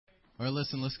All right,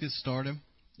 listen, let's get started.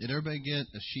 Did everybody get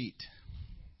a sheet?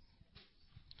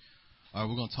 All right,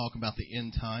 we're going to talk about the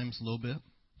end times a little bit.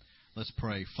 Let's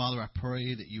pray. Father, I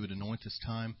pray that you would anoint this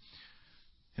time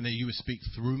and that you would speak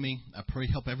through me. I pray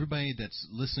help everybody that's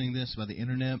listening to this by the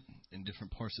internet in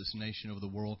different parts of this nation over the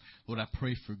world. Lord, I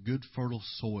pray for good, fertile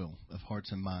soil of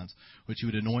hearts and minds, which you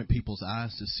would anoint people's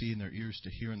eyes to see and their ears to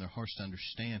hear and their hearts to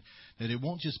understand, that it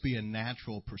won't just be a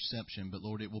natural perception, but,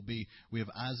 Lord, it will be, we have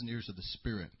eyes and ears of the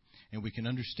Spirit, and we can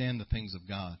understand the things of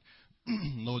God.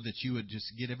 Lord, that you would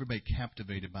just get everybody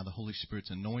captivated by the Holy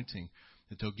Spirit's anointing,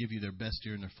 that they'll give you their best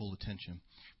ear and their full attention.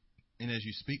 And as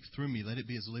you speak through me, let it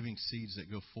be as living seeds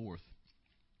that go forth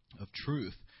of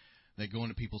truth, that go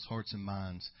into people's hearts and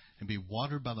minds, and be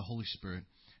watered by the Holy Spirit,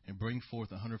 and bring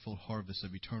forth a hundredfold harvest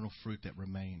of eternal fruit that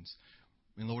remains.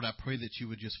 And Lord, I pray that you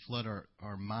would just flood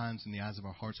our minds and the eyes of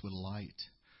our hearts with light,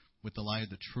 with the light of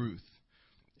the truth,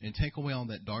 and take away all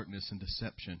that darkness and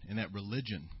deception and that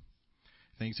religion,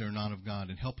 things that are not of God,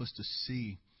 and help us to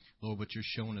see, Lord, what you're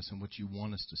showing us and what you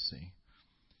want us to see.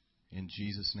 In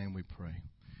Jesus' name we pray.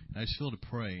 And I just feel to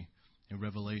pray in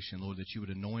Revelation, Lord, that you would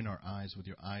anoint our eyes with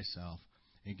your eye salve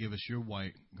and give us your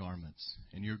white garments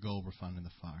and your gold refined in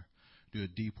the fire. Do a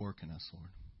deep work in us, Lord.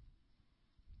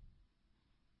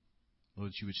 Lord,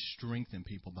 that you would strengthen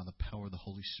people by the power of the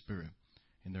Holy Spirit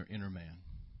in their inner man.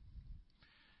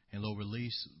 And Lord,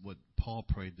 release what Paul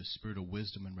prayed, the spirit of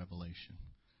wisdom and revelation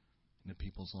into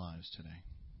people's lives today.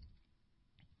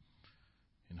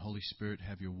 And Holy Spirit,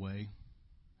 have your way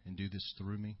and do this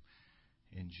through me.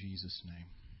 In Jesus' name,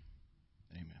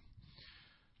 amen.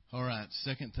 All right,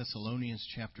 2 Thessalonians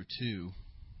chapter 2.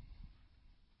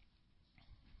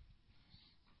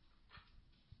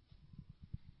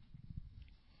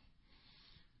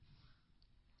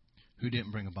 Who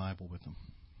didn't bring a Bible with them?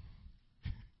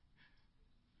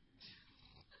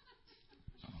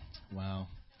 Wow.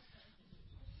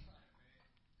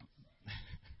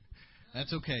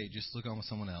 That's okay. Just look on with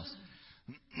someone else.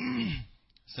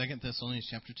 2 Thessalonians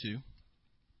chapter 2.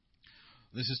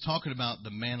 This is talking about the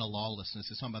man of lawlessness.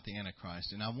 It's talking about the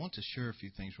Antichrist. And I want to share a few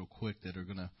things real quick that are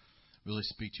going to really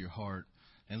speak to your heart.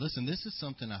 And listen, this is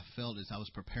something I felt as I was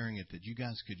preparing it that you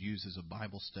guys could use as a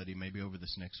Bible study maybe over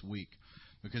this next week.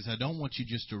 Because I don't want you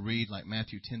just to read like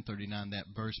Matthew 10:39, that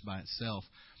verse by itself,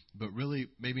 but really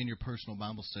maybe in your personal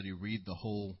Bible study read the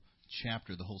whole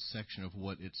chapter, the whole section of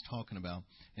what it's talking about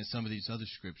and some of these other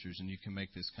scriptures, and you can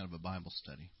make this kind of a Bible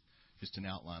study. Just an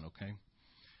outline, okay?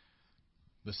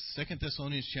 The 2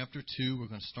 Thessalonians chapter 2, we're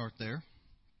going to start there.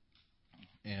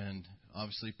 And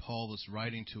obviously Paul was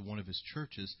writing to one of his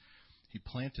churches. He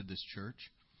planted this church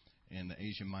in the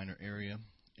Asia Minor area.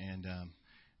 And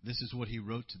this is what he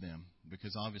wrote to them.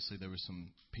 Because obviously there were some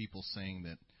people saying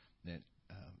that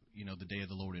the day of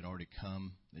the Lord had already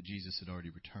come, that Jesus had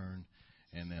already returned,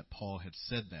 and that Paul had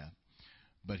said that.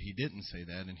 But he didn't say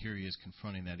that, and here he is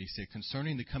confronting that. He said,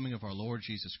 concerning the coming of our Lord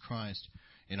Jesus Christ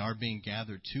and our being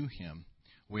gathered to him,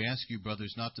 we ask you,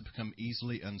 brothers, not to become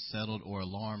easily unsettled or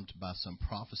alarmed by some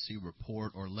prophecy,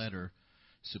 report, or letter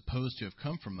supposed to have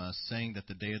come from us, saying that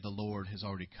the day of the Lord has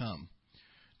already come.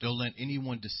 Don't let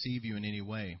anyone deceive you in any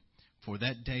way, for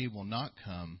that day will not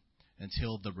come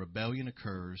until the rebellion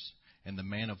occurs and the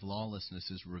man of lawlessness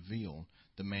is revealed,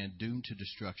 the man doomed to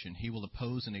destruction. He will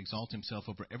oppose and exalt himself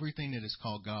over everything that is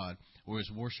called God or is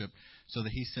worshipped, so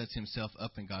that he sets himself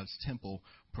up in God's temple,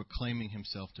 proclaiming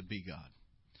himself to be God.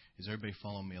 Is everybody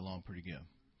following me along pretty good?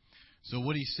 So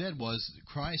what he said was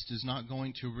Christ is not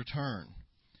going to return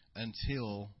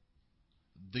until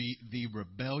the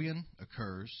rebellion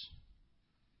occurs.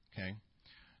 Okay?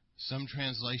 Some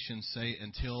translations say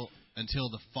until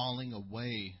the falling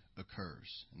away occurs.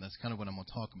 And that's kind of what I'm going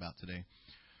to talk about today.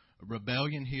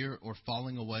 Rebellion here, or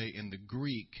falling away, in the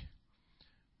Greek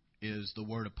is the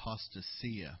word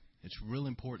apostasia. It's real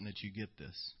important that you get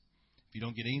this. If you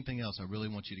don't get anything else, I really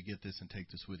want you to get this and take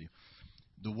this with you.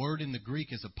 The word in the Greek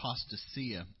is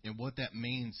apostasia, and what that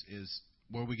means is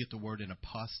where we get the word an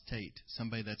apostate.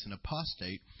 Somebody that's an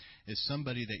apostate is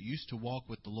somebody that used to walk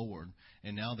with the Lord,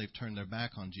 and now they've turned their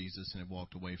back on Jesus and have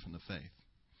walked away from the faith.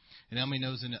 And how many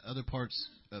knows in other parts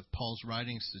of Paul's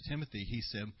writings to Timothy, he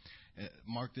said,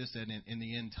 mark this, that in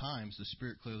the end times, the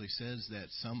Spirit clearly says that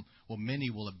many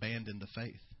will abandon the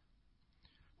faith,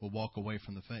 will walk away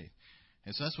from the faith.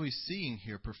 And so that's what he's seeing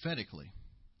here prophetically.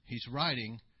 He's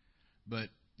writing, but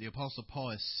the Apostle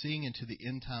Paul is seeing into the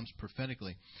end times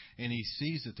prophetically. And he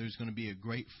sees that there's going to be a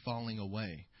great falling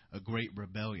away, a great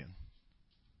rebellion.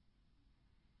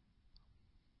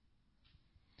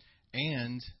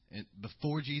 And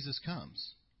before Jesus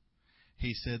comes,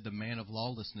 he said the man of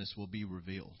lawlessness will be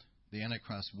revealed. The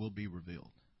Antichrist will be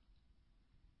revealed.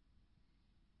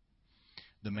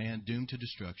 the man doomed to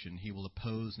destruction, he will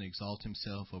oppose and exalt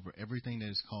himself over everything that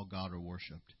is called God or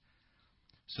worshipped,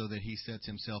 so that he sets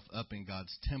himself up in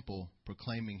God's temple,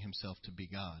 proclaiming himself to be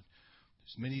God.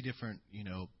 There's many different,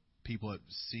 people that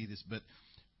see this, but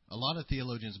a lot of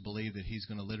theologians believe that he's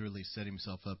going to literally set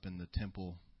himself up in the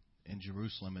temple in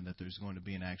Jerusalem, and that there's going to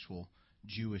be an actual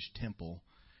Jewish temple,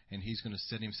 and he's going to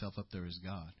set himself up there as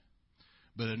God.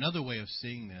 But another way of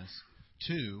seeing this,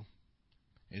 too,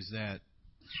 is that,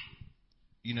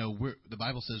 the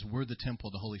Bible says we're the temple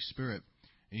of the Holy Spirit,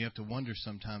 and you have to wonder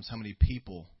sometimes how many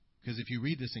people, because if you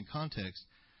read this in context,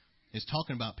 it's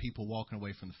talking about people walking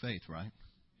away from the faith, right?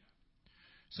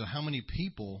 So how many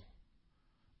people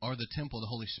are the temple of the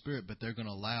Holy Spirit, but they're going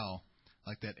to allow,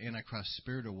 like that Antichrist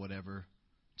spirit or whatever,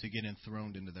 to get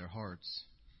enthroned into their hearts?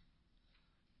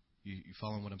 You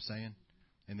following what I'm saying?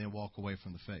 And then walk away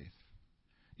from the faith.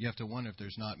 You have to wonder if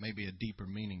there's not maybe a deeper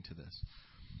meaning to this.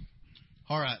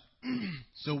 All right.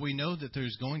 So we know that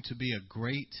there's going to be a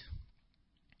great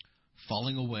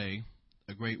falling away,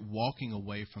 a great walking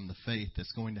away from the faith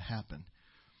that's going to happen.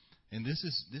 And this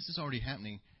is already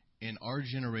happening in our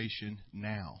generation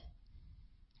now.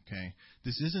 Okay?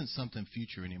 This isn't something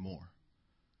future anymore.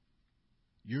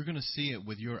 You're going to see it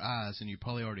with your eyes, and you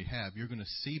probably already have. You're going to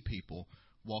see people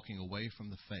walking away from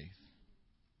the faith.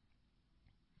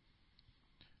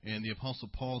 And the Apostle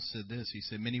Paul said this. He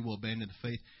said, many will abandon the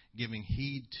faith, giving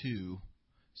heed to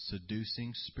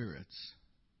seducing spirits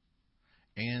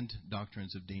and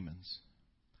doctrines of demons.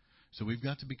 So we've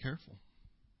got to be careful.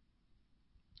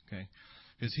 Okay?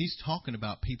 Because he's talking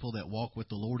about people that walk with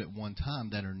the Lord at one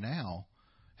time that are now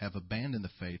have abandoned the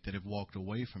faith, that have walked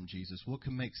away from Jesus. What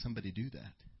can make somebody do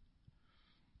that?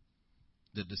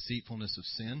 The deceitfulness of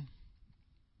sin,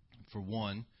 for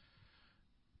one.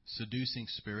 Seducing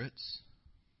spirits.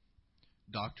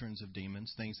 Doctrines of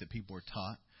demons, things that people are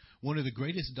taught. One of the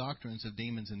greatest doctrines of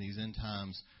demons in these end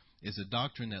times is a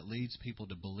doctrine that leads people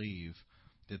to believe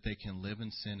that they can live in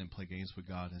sin and play games with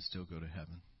God and still go to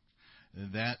heaven.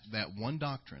 That one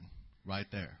doctrine right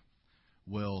there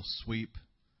will sweep,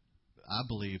 I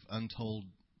believe, untold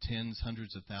tens,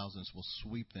 hundreds of thousands will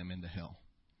sweep them into hell.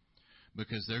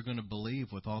 Because they're going to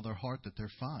believe with all their heart that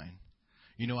they're fine.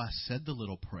 I said the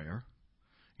little prayer.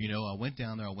 I went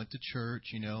down there, I went to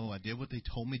church, I did what they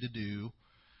told me to do.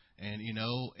 And,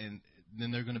 and then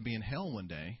they're going to be in hell one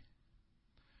day.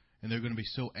 And they're going to be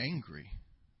so angry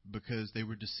because they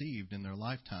were deceived in their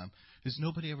lifetime because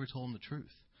nobody ever told them the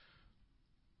truth.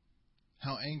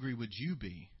 How angry would you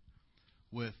be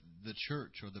with the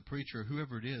church or the preacher or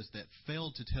whoever it is that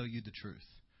failed to tell you the truth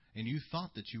and you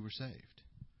thought that you were saved,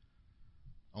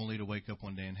 only to wake up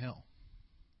one day in hell?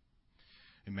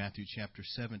 In Matthew chapter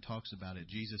 7 talks about it.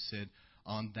 Jesus said,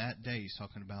 on that day, he's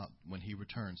talking about when he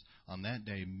returns, on that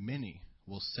day many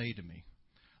will say to me,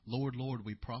 Lord, Lord,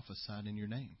 we prophesied in your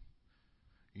name.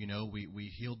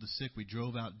 We healed the sick. We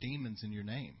drove out demons in your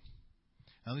name.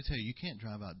 Now, let me tell you, you can't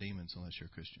drive out demons unless you're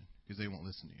a Christian because they won't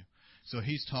listen to you. So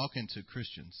he's talking to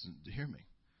Christians. Hear me.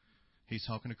 He's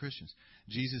talking to Christians.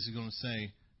 Jesus is going to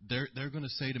say, they're going to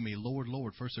say to me, Lord,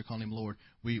 Lord. First they're calling him Lord.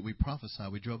 We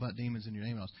prophesied. We drove out demons in your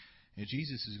name. And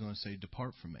Jesus is going to say,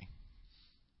 depart from me.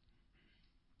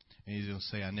 And he's going to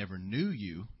say, I never knew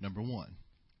you, number one.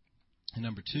 And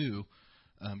number two,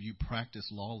 you practice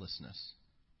lawlessness.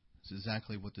 It's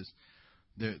exactly what this...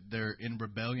 They're in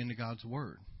rebellion to God's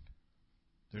word.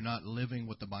 They're not living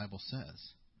what the Bible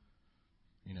says.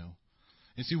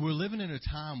 And see, we're living in a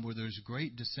time where there's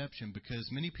great deception because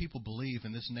many people believe,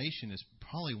 and this nation is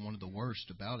probably one of the worst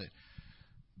about it,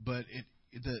 but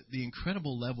the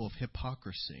incredible level of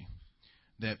hypocrisy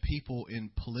that people in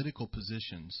political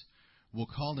positions will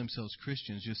call themselves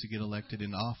Christians just to get elected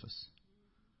into office.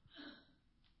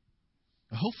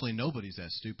 Hopefully nobody's that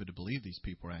stupid to believe these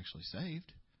people are actually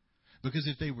saved. Because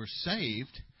if they were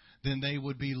saved, then they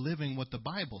would be living what the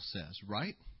Bible says,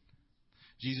 right?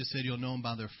 Jesus said you'll know them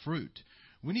by their fruit.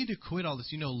 We need to quit all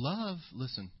this.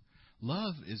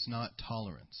 Love is not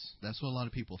tolerance. That's what a lot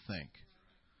of people think.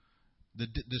 The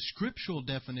scriptural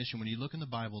definition, when you look in the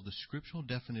Bible, the scriptural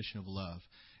definition of love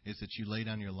is that you lay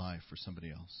down your life for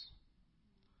somebody else.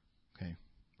 Okay,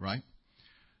 right?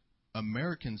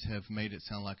 Americans have made it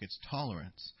sound like it's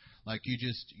tolerance. Like you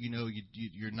just,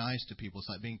 you're nice to people. It's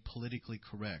like being politically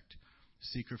correct,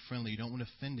 secret friendly. You don't want to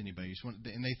offend anybody.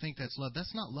 And they think that's love.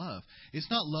 That's not love. It's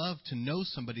not love to know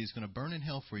somebody is going to burn in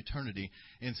hell for eternity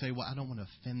and say, well, I don't want to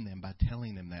offend them by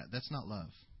telling them that. That's not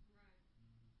love.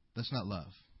 That's not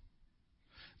love.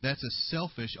 That's a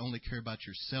selfish, only care about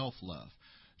yourself love.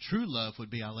 True love would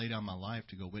be I lay down my life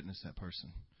to go witness that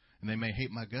person. And they may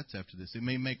hate my guts after this. It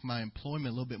may make my employment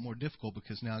a little bit more difficult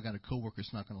because now I got a coworker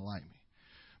that's not going to like me.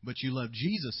 but you love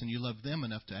Jesus and you love them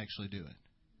enough to actually do it.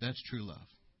 That's true love.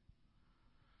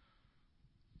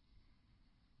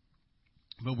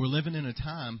 But we're living in a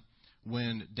time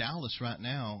when Dallas right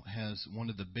now has one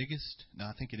of the biggest, now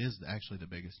I think it is actually the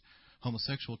biggest,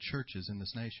 homosexual churches in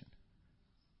this nation.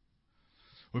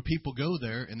 Where people go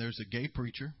there and there's a gay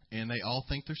preacher and they all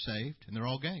think they're saved and they're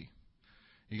all gay.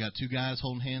 You got two guys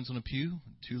holding hands on a pew,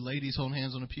 two ladies holding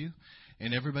hands on a pew,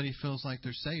 and everybody feels like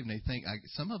they're saved. And they think,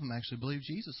 some of them actually believe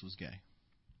Jesus was gay.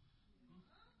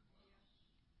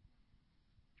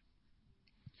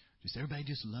 Just everybody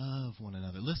just love one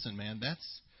another. Listen, man,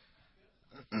 that's...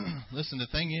 Listen, the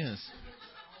thing is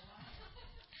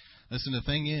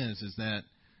that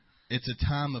it's a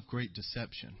time of great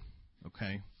deception,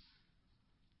 okay?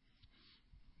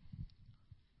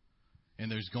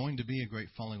 And there's going to be a great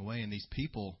falling away, and these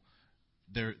people,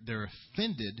 they're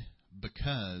offended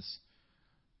because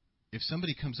if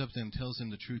somebody comes up to them and tells them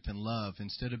the truth in love,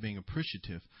 instead of being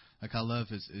appreciative, like I love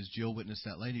as Jill witnessed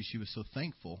that lady, she was so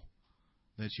thankful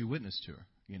that you witnessed to her,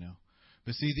 you know.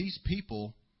 But see, these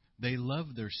people, they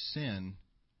love their sin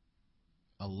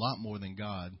a lot more than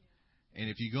God. And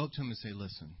if you go up to them and say,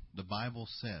 listen, the Bible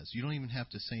says, you don't even have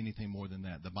to say anything more than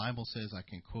that. The Bible says, I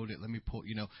can quote it, let me pull,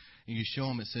 you know, and you show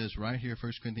them, it says right here,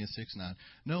 1 Corinthians 6:9,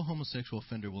 no homosexual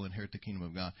offender will inherit the kingdom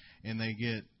of God. And they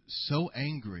get so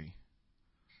angry.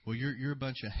 Well, you're a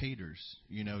bunch of haters.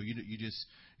 You know,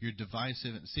 you're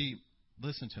divisive. See,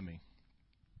 listen to me.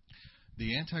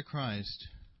 The Antichrist,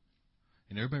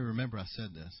 and everybody remember I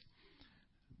said this,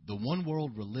 the one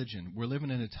world religion, we're living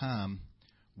in a time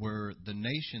where the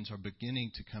nations are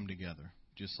beginning to come together,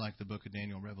 just like the book of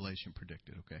Daniel and Revelation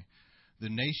predicted, okay? The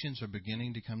nations are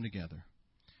beginning to come together.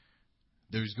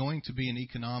 There's going to be an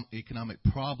economic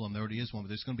problem. There already is one,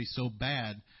 but it's going to be so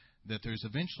bad that there's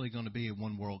eventually going to be a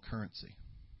one world currency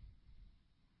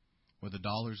where the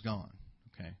dollar's gone,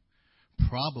 okay?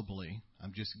 Probably,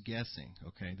 I'm just guessing,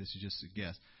 okay? This is just a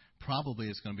guess. Probably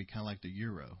it's going to be kind of like the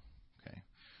euro, okay?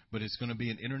 But it's going to be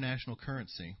an international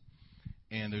currency.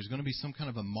 And there's going to be some kind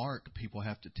of a mark people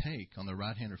have to take on their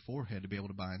right hand or forehead to be able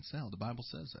to buy and sell. The Bible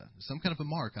says that. Some kind of a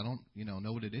mark. I don't,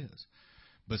 know what it is.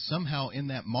 But somehow in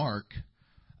that mark,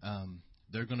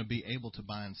 they're going to be able to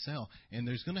buy and sell. And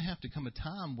there's going to have to come a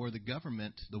time where the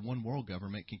government, the one world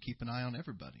government, can keep an eye on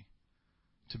everybody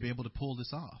to be able to pull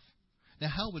this off. Now,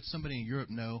 how would somebody in Europe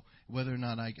know whether or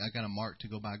not I got a mark to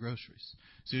go buy groceries?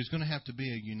 So there's going to have to be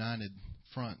a united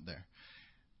front there.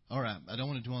 All right, I don't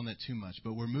want to dwell on that too much,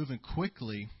 but we're moving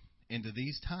quickly into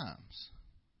these times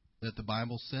that the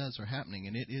Bible says are happening,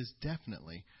 and it is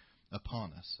definitely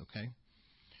upon us, okay?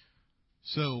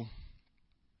 So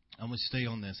I'm going to stay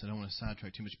on this. I don't want to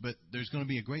sidetrack too much, but there's going to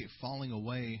be a great falling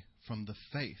away from the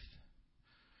faith.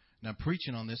 Now, I'm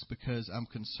preaching on this because I'm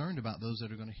concerned about those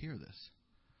that are going to hear this.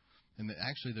 And that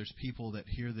actually there's people that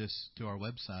hear this through our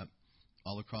website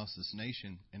all across this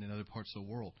nation and in other parts of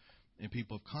the world, and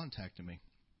people have contacted me,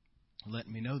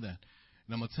 letting me know that.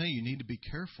 And I'm going to tell you, you need to be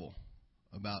careful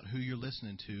about who you're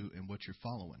listening to and what you're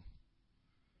following.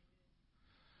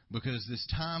 Because this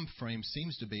time frame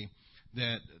seems to be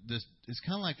that this it's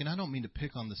kind of like, and I don't mean to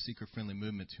pick on the seeker-friendly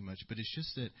movement too much, but it's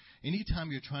just that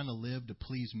anytime you're trying to live to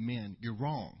please men, you're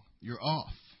wrong. You're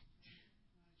off.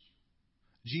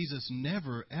 Jesus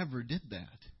never, ever did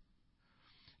that.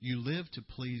 You live to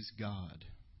please God.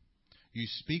 You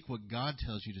speak what God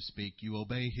tells you to speak. You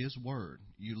obey His word.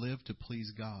 You live to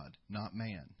please God, not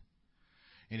man.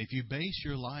 And if you base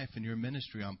your life and your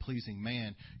ministry on pleasing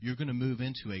man, you're going to move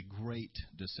into a great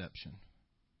deception.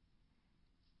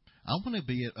 I want to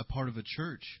be a part of a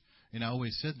church, and I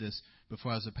always said this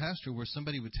before I was a pastor, where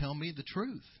somebody would tell me the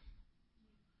truth.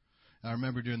 I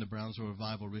remember during the Brownsville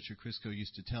Revival, Richard Crisco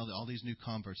used to tell all these new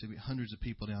converts, there'd be hundreds of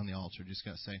people down the altar just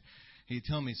got saved. He'd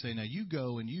tell me, say, now you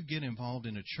go and you get involved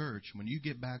in a church when you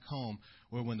get back home,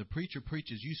 where when the preacher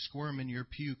preaches, you squirm in your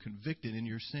pew convicted in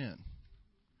your sin.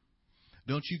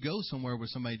 Don't you go somewhere where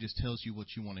somebody just tells you what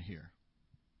you want to hear.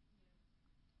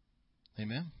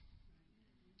 Amen?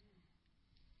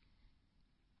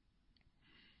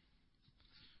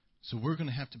 So we're going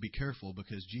to have to be careful,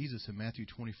 because Jesus in Matthew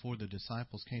 24, the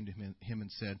disciples came to him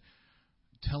and said,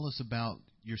 tell us about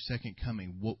your second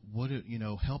coming.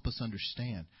 Help us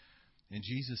understand. And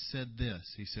Jesus said this.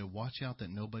 He said, watch out that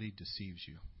nobody deceives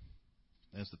you.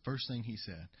 That's the first thing he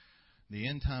said. The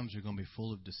end times are going to be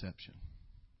full of deception.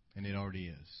 And it already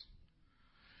is.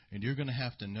 And you're going to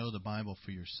have to know the Bible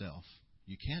for yourself.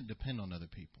 You can't depend on other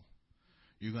people.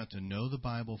 You've got to know the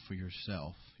Bible for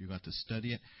yourself. You've got to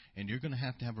study it. And you're going to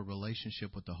have a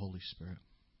relationship with the Holy Spirit.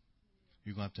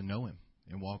 You're going to have to know Him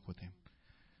and walk with Him.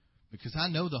 Because I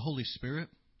know the Holy Spirit,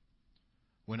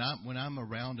 When I'm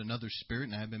around another spirit,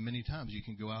 and I have been many times, you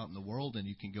can go out in the world and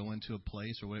you can go into a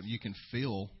place or whatever, you can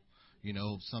feel,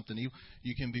 something evil.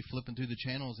 You can be flipping through the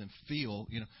channels and feel,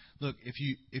 Look, if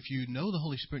you know the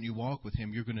Holy Spirit and you walk with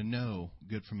Him, you're going to know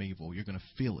good from evil. You're going to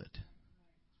feel it.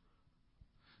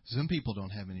 Some people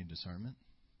don't have any discernment.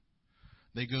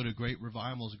 They go to great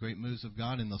revivals, great moves of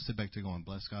God, and they'll sit back there going,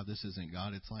 bless God, this isn't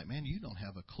God. It's like, man, you don't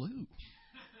have a clue.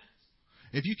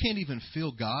 If you can't even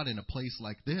feel God in a place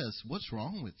like this, what's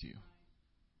wrong with you?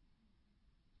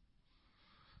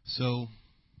 So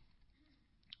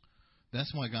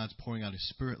that's why God's pouring out His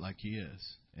Spirit like He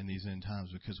is in these end times,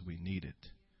 because we need it.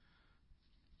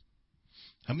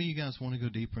 How many of you guys want to go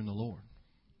deeper in the Lord?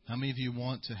 How many of you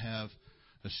want to have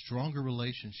a stronger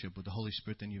relationship with the Holy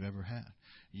Spirit than you've ever had?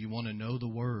 You want to know the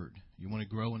Word. You want to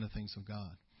grow in the things of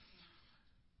God.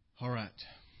 All right.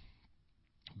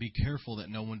 Be careful that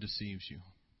no one deceives you.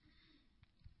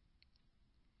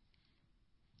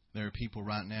 There are people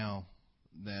right now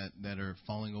that are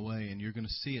falling away, and you're going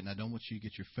to see it, and I don't want you to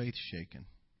get your faith shaken.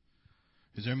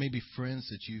 Because there may be friends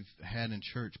that you've had in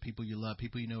church, people you love,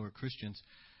 people you know are Christians,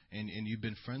 and you've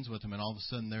been friends with them, and all of a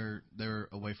sudden they're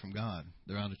away from God.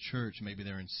 They're out of church. Maybe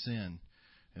they're in sin.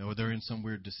 Or they're in some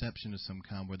weird deception of some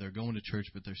kind where they're going to church,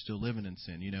 but they're still living in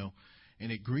sin,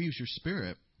 And it grieves your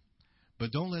spirit.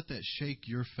 But don't let that shake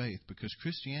your faith, because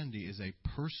Christianity is a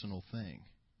personal thing.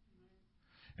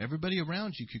 Everybody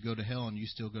around you could go to hell and you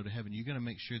still go to heaven. You've got to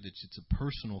make sure that it's a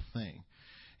personal thing.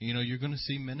 You're going to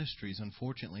see ministries,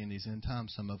 unfortunately, in these end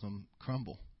times, some of them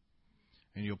crumble.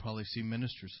 And you'll probably see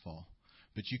ministers fall.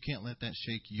 But you can't let that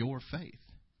shake your faith.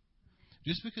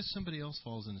 Just because somebody else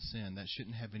falls into sin, that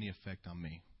shouldn't have any effect on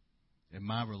me and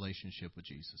my relationship with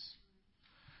Jesus.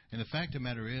 And the fact of the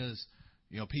matter is,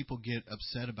 people get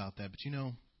upset about that.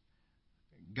 But,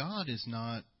 God is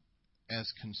not as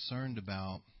concerned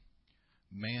about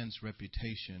man's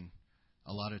reputation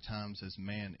a lot of times as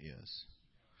man is.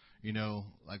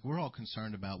 Like we're all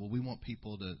concerned about, we want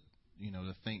people to,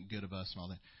 to think good of us and all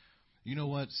that. You know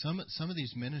what? Some of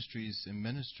these ministries and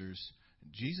ministers,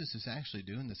 Jesus is actually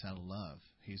doing this out of love.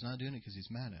 He's not doing it because He's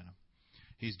mad at them.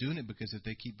 He's doing it because if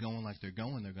they keep going like they're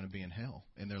going, they're going to be in hell.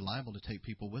 And they're liable to take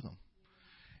people with them.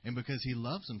 And because He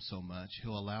loves them so much,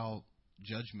 He'll allow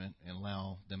judgment and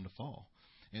allow them to fall.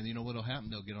 And you know what will happen?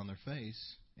 They'll get on their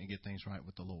face and get things right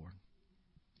with the Lord.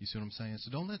 You see what I'm saying?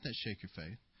 So don't let that shake your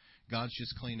faith. God's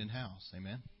just cleaning house.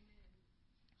 Amen?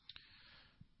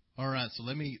 All right, so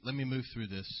let me move through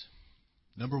this.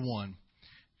 Number one,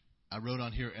 I wrote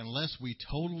on here, unless we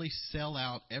totally sell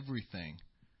out everything,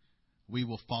 we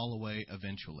will fall away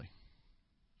eventually.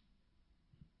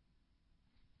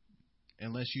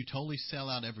 Unless you totally sell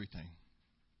out everything.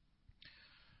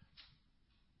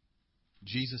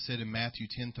 Jesus said in Matthew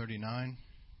 10:39,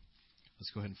 let's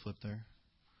go ahead and flip there.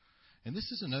 And this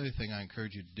is another thing I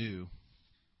encourage you to do,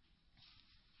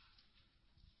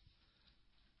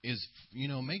 is,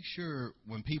 make sure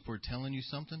when people are telling you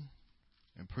something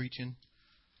and preaching,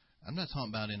 I'm not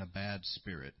talking about in a bad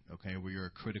spirit, okay, where you're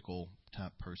a critical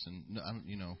type person.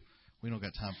 No, we don't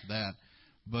got time for that.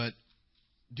 But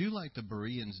do like the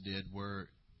Bereans did, where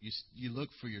you look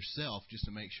for yourself just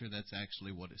to make sure that's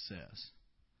actually what it says.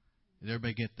 Did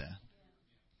everybody get that?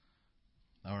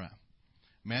 All right.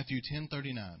 Matthew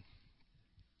 10:39.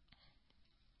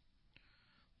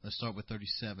 Let's start with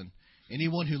 37.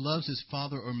 Anyone who loves his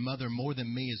father or mother more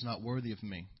than me is not worthy of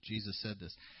me. Jesus said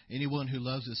this. Anyone who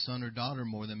loves his son or daughter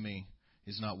more than me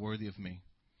is not worthy of me.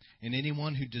 And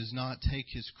anyone who does not take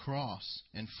his cross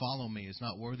and follow me is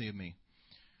not worthy of me.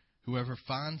 Whoever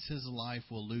finds his life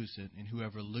will lose it, and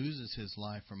whoever loses his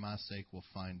life for my sake will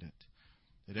find it.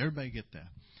 Did everybody get that?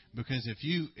 Because if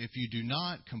you do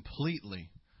not completely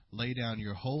lay down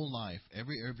your whole life,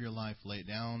 every area of your life, lay it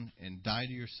down and die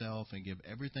to yourself and give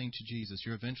everything to Jesus,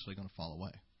 you're eventually going to fall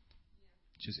away.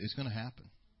 It's going to happen.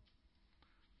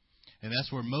 And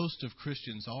that's where most of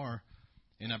Christians are.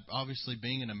 And obviously,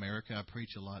 being in America, I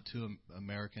preach a lot to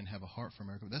America and have a heart for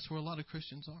America. But that's where a lot of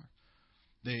Christians are.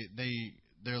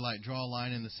 They're like, draw a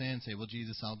line in the sand and say, well,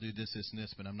 Jesus, I'll do this, this, and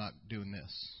this, but I'm not doing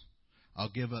this. I'll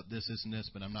give up this, this, and this,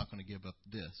 but I'm not going to give up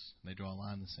this. And they draw a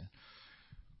line in the sand.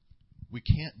 We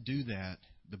can't do that.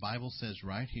 The Bible says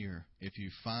right here, if you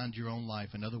find your own life,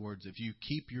 in other words, if you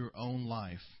keep your own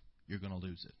life, you're going to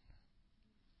lose it.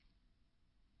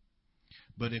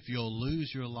 But if you'll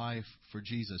lose your life for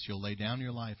Jesus, you'll lay down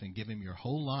your life and give Him your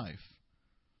whole life,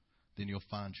 then you'll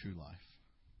find true life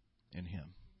in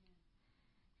Him.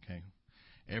 Okay?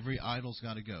 Every idol's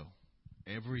got to go.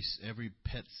 Every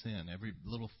pet sin, every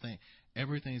little thing,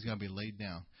 everything's got to be laid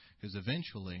down. Because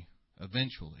eventually,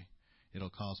 it'll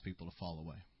cause people to fall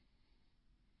away.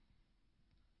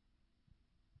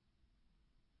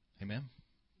 Amen?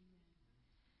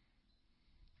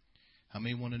 How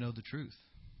many want to know the truth?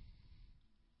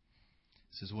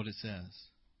 This is what it says.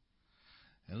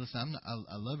 And listen,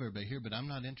 I love everybody here, but I'm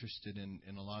not interested in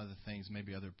a lot of the things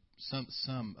maybe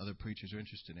some other preachers are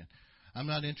interested in. I'm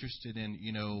not interested in,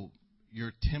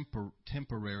 your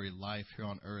temporary life here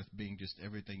on earth being just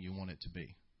everything you want it to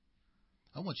be.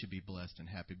 I want you to be blessed and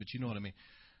happy, but you know what I mean.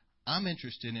 I'm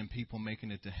interested in people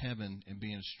making it to heaven and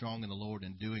being strong in the Lord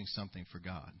and doing something for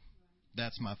God.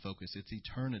 That's my focus. It's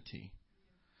eternity.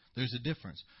 There's a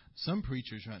difference. Some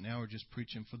preachers right now are just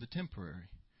preaching for the temporary,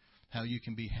 how you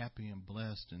can be happy and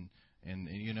blessed and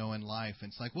in life. And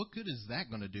it's like, what good is that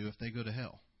going to do if they go to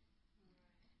hell?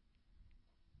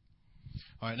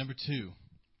 All right, number 2.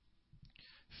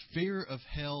 Fear of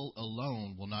hell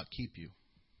alone will not keep you.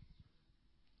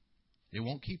 It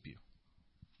won't keep you.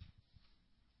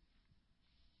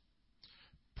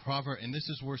 And this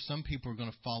is where some people are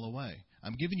going to fall away.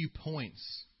 I'm giving you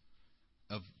points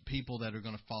of people that are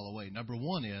going to fall away. Number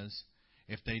 1 is,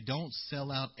 if they don't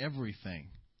sell out everything,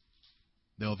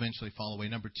 they'll eventually fall away.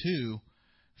 Number 2,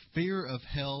 fear of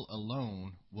hell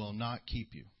alone will not keep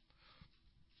you.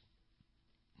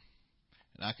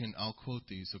 And I'll quote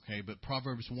these, okay? But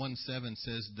Proverbs 1:7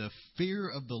 says, the fear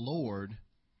of the Lord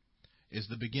is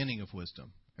the beginning of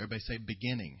wisdom. Everybody say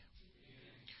beginning.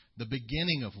 The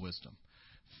beginning of wisdom.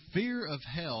 Fear of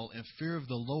hell and fear of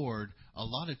the Lord a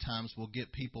lot of times will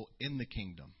get people in the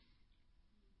kingdom.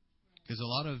 Because a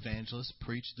lot of evangelists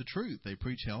preach the truth. They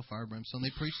preach hell, fire, brimstone.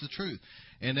 They preach the truth.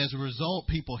 And as a result,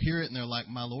 people hear it and they're like,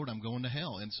 my Lord, I'm going to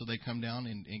hell. And so they come down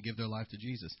and give their life to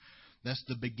Jesus. That's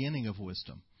the beginning of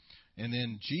wisdom. And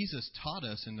then Jesus taught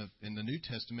us in the New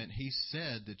Testament, He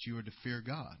said that you are to fear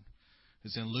God.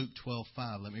 It's in Luke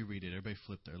 12:5. Let me read it. Everybody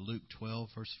flip there. Luke 12,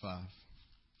 verse 5.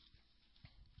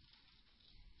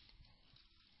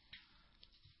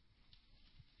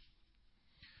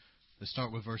 Let's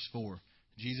start with verse 4.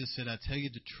 Jesus said, I tell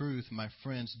you the truth, my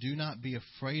friends, do not be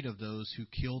afraid of those who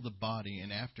kill the body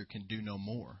and after can do no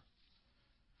more.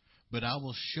 But I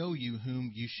will show you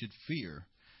whom you should fear.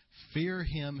 Fear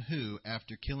him who,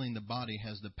 after killing the body,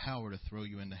 has the power to throw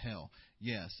you into hell.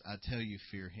 Yes, I tell you,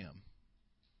 fear him.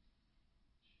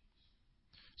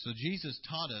 So Jesus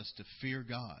taught us to fear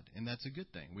God, and that's a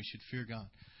good thing. We should fear God.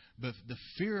 But the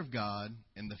fear of God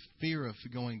and the fear of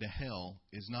going to hell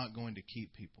is not going to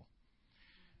keep people.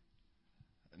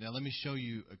 Now let me show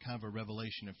you a kind of a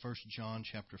revelation in 1 John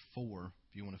chapter 4,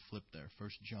 if you want to flip there. 1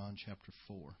 John chapter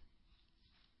 4.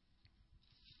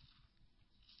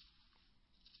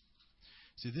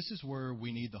 See, this is where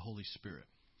we need the Holy Spirit.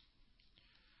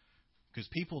 Because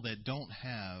people that don't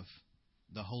have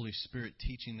the Holy Spirit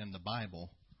teaching them the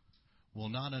Bible will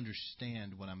not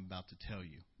understand what I'm about to tell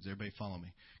you. Does everybody follow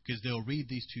me? Because they'll read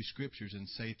these two scriptures and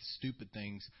say stupid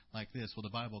things like this. Well, the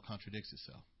Bible contradicts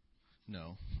itself.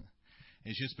 No.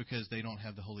 It's just because they don't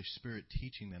have the Holy Spirit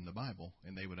teaching them the Bible,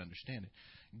 and they would understand it.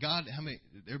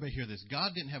 Everybody hear this?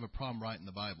 God didn't have a problem writing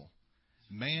the Bible.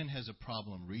 Man has a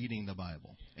problem reading the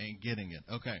Bible and getting it.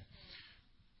 Okay.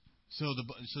 So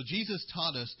Jesus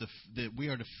taught us that we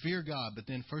are to fear God, but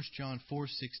then 1 John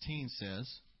 4:16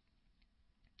 says,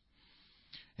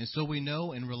 and so we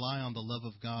know and rely on the love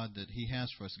of God that He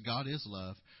has for us. God is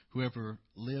love. Whoever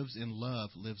lives in love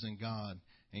lives in God,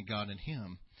 and God in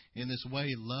him. In this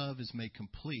way, love is made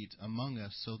complete among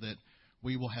us so that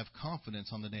we will have confidence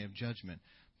on the day of judgment.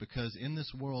 Because in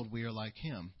this world we are like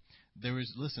Him. There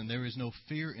is no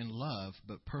fear in love,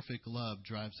 but perfect love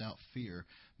drives out fear,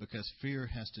 because fear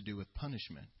has to do with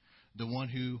punishment. The one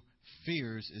who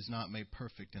fears is not made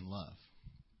perfect in love.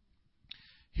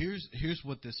 Here's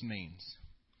what this means.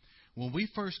 When we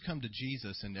first come to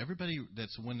Jesus, and everybody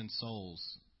that's winning souls,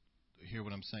 hear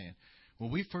what I'm saying. When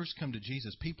we first come to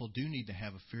Jesus, people do need to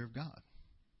have a fear of God.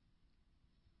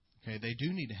 Okay, they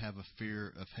do need to have a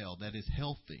fear of hell. That is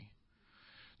healthy.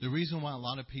 The reason why a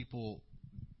lot of people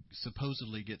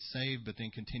supposedly get saved but then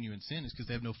continue in sin is because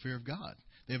they have no fear of God.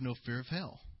 They have no fear of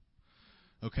hell.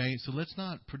 Okay, so let's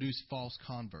not produce false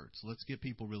converts. Let's get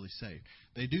people really saved.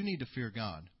 They do need to fear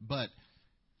God, but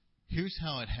here's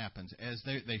how it happens. As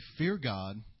they fear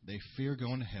God, they fear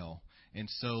going to hell, and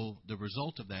so the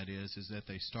result of that is that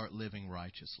they start living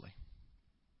righteously.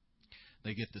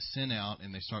 They get the sin out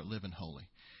and they start living holy.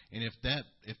 And if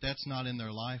that's not in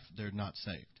their life, they're not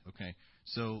saved. Okay,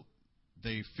 so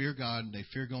they fear God, they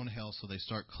fear going to hell, so they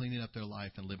start cleaning up their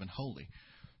life and living holy.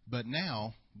 But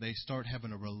now they start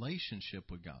having a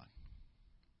relationship with God.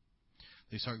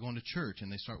 They start going to church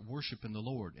and they start worshiping the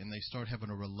Lord, and they start having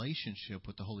a relationship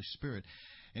with the Holy Spirit.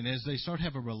 And as they start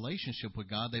having a relationship with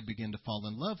God, they begin to fall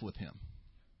in love with Him.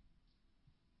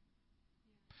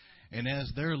 And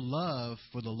as their love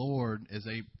for the Lord, as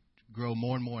they grow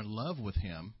more and more in love with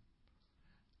Him,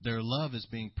 their love is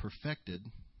being perfected.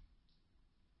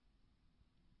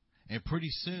 And pretty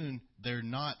soon, they're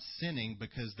not sinning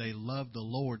because they love the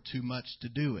Lord too much to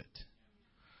do it.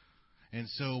 And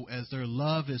so, as their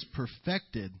love is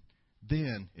perfected,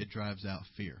 then it drives out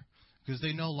fear. Because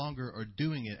they no longer are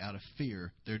doing it out of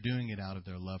fear. They're doing it out of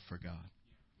their love for God.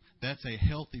 That's a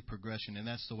healthy progression, and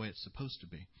that's the way it's supposed to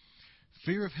be.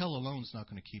 Fear of hell alone is not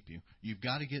going to keep you. You've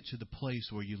got to get to the place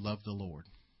where you love the Lord.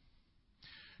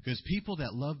 Because people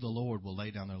that love the Lord will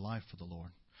lay down their life for the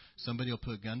Lord. Somebody will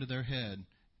put a gun to their head,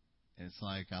 and it's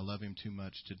like, I love Him too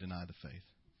much to deny the faith.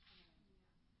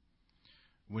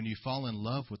 When you fall in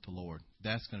love with the Lord,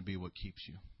 that's going to be what keeps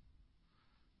you.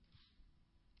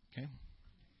 Okay?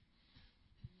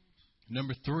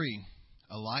 Number 3,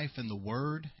 a life in the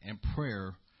Word and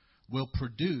prayer will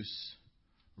produce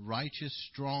righteous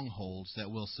strongholds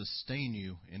that will sustain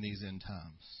you in these end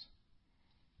times.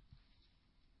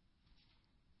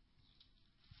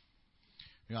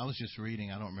 You know, I was just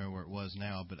reading, I don't remember where it was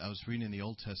now, but I was reading in the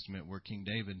Old Testament where King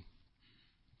David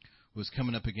was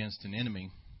coming up against an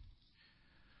enemy.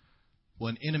 Well,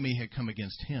 an enemy had come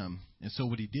against him, and so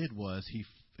what he did was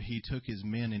he took his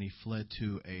men and he fled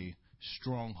to a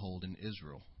stronghold in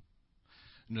Israel.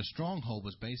 And the stronghold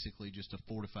was basically just a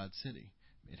fortified city.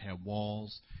 It had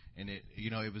walls, and it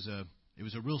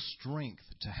was a real strength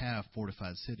to have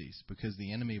fortified cities because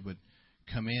the enemy would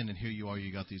come in, and here you are,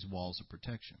 you got these walls of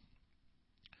protection.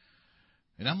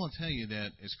 And I'm going to tell you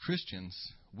that as Christians,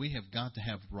 we have got to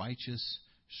have righteous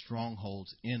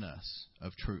strongholds in us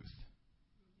of truth.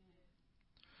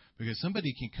 Because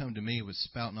somebody can come to me with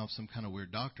spouting off some kind of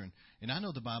weird doctrine, and I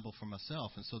know the Bible for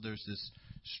myself, and so there's this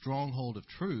stronghold of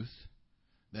truth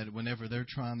that whenever they're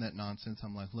trying that nonsense,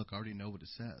 I'm like, look, I already know what it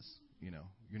says. You know,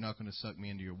 you're not going to suck me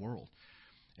into your world.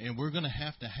 And we're going to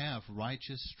have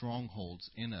righteous strongholds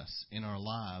in us, in our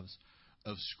lives,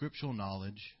 of scriptural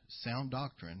knowledge, sound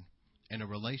doctrine, and a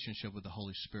relationship with the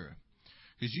Holy Spirit.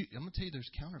 Because I'm going to tell you,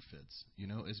 there's counterfeits. You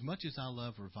know, as much as I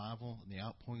love revival and the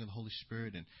outpouring of the Holy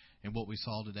Spirit and what we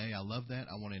saw today, I love that.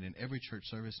 I want it in every church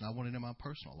service, and I want it in my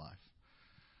personal life.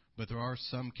 But there are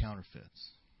some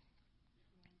counterfeits.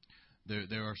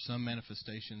 There are some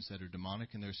manifestations that are demonic,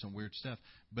 and there's some weird stuff.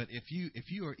 But if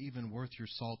you are even worth your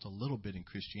salt a little bit in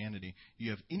Christianity, you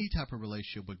have any type of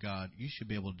relationship with God, you should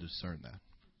be able to discern that.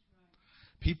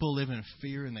 People live in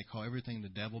fear, and they call everything the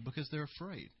devil because they're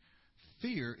afraid.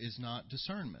 Fear is not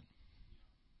discernment.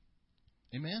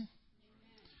 Amen?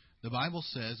 The Bible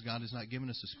says God has not given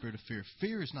us a spirit of fear.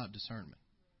 Fear is not discernment.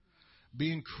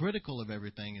 Being critical of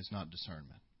everything is not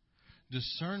discernment.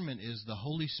 Discernment is the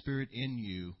Holy Spirit in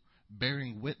you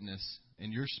bearing witness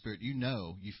in your spirit.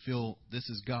 You feel this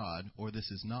is God or this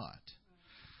is not.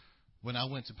 When I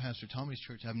went to Pastor Tommy's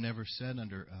church, I've never sat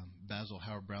under Basil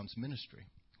Howard Brown's ministry.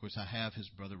 Of course, I have his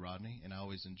brother Rodney, and I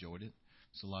always enjoyed it.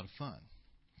 It's a lot of fun.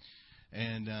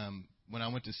 And when I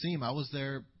went to see him, I was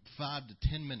there 5 to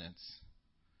 10 minutes,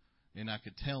 and I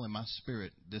could tell in my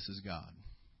spirit, this is God.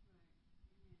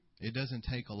 It doesn't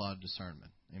take a lot of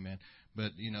discernment. Amen.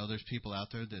 But, there's people out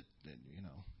there that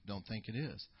don't think it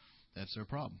is. That's their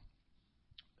problem.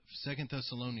 2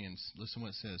 Thessalonians, listen what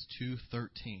it says,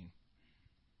 2:13.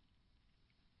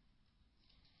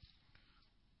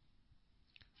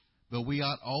 But we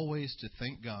ought always to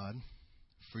thank God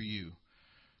for you,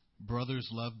 brothers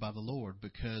loved by the Lord,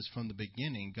 because from the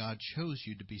beginning God chose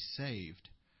you to be saved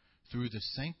through the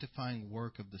sanctifying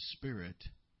work of the Spirit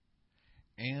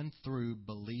and through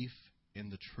belief in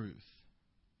the truth.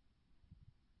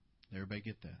 Everybody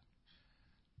get that?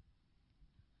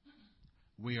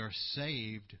 We are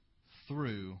saved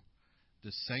through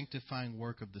the sanctifying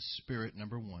work of the Spirit,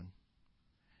 number one,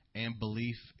 and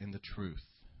belief in the truth.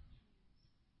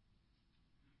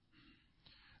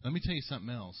 Let me tell you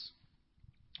something else.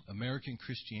 American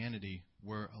Christianity,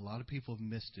 where a lot of people have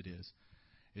missed it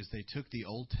is they took the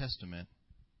Old Testament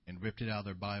and ripped it out of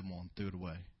their Bible and threw it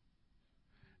away.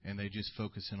 And they just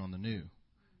focus in on the New.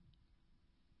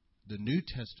 The New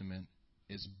Testament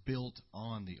is built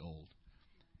on the Old.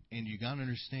 And you got to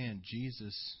understand,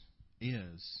 Jesus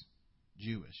is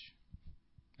Jewish.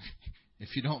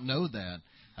 If you don't know that,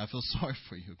 I feel sorry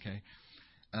for you, okay?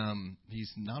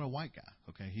 He's not a white guy,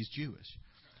 okay? He's Jewish.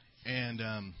 And,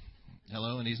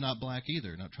 hello, and he's not black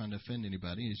either. Not trying to offend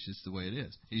anybody. It's just the way it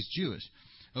is. He's Jewish.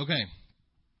 Okay.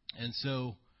 And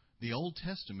so the Old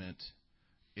Testament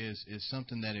is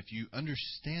something that if you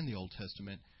understand the Old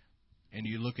Testament and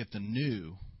you look at the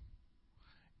New,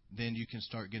 then you can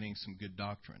start getting some good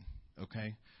doctrine,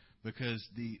 okay? Because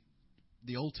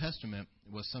the Old Testament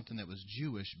was something that was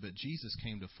Jewish, but Jesus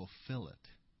came to fulfill it.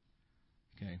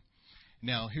 Okay.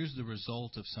 Now, here's the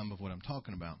result of some of what I'm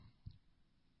talking about.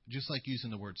 Just like using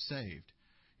the word saved.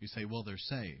 You say, well, they're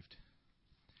saved.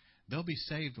 They'll be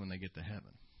saved when they get to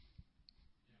heaven.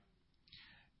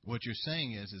 What you're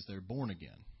saying is they're born again.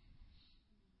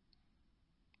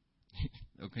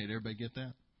 Okay, did everybody get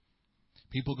that?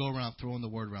 People go around throwing the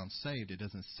word around saved. It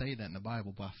doesn't say that in the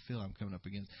Bible, but I feel I'm coming up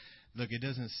against. Look, it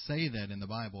doesn't say that in the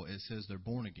Bible. It says they're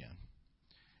born again.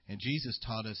 And Jesus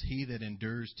taught us, he that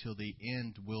endures till the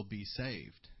end will be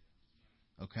saved.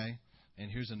 Okay?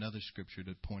 And here's another scripture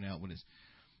to point out what it is.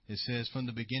 It says, from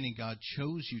the beginning, God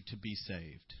chose you to be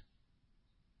saved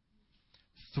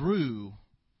through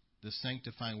the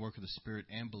sanctifying work of the Spirit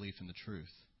and belief in the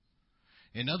truth.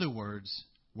 In other words,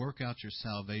 work out your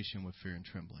salvation with fear and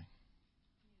trembling.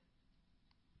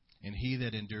 And he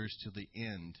that endures till the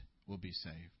end will be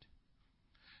saved.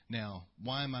 Now,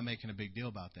 why am I making a big deal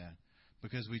about that?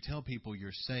 Because we tell people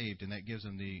you're saved, and that gives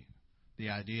them the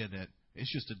idea that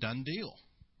it's just a done deal.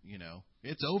 You know,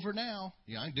 it's over now.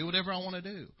 I can do whatever I want to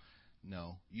do.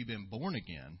 No, you've been born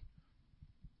again.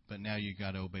 But now you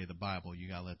got to obey the Bible. You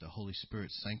got to let the Holy Spirit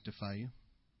sanctify you.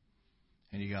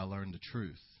 And you got to learn the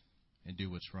truth and do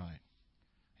what's right.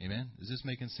 Amen? Is this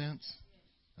making sense?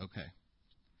 Okay.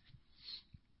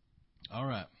 All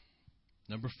right.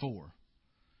 Number 4.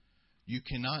 You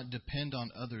cannot depend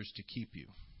on others to keep you.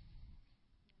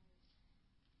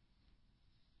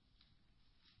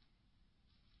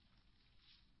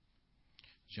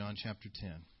 John chapter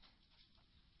 10.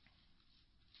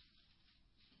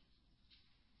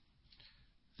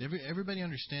 Everybody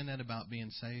understand that about being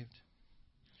saved?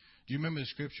 Do you remember the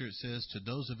scripture? It says, to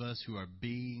those of us who are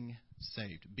being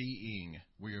saved,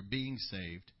 we are being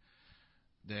saved,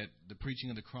 that the preaching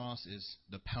of the cross is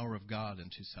the power of God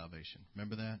unto salvation.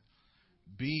 Remember that?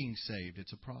 Being saved,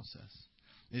 it's a process.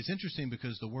 It's interesting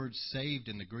because the word saved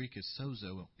in the Greek is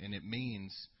sozo, and it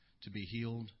means to be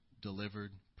healed,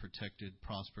 delivered, protected,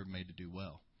 prospered, made to do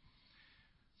well.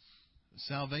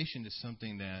 Salvation is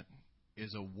something that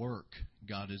is a work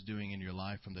God is doing in your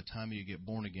life from the time you get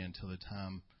born again till the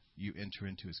time you enter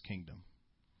into His kingdom.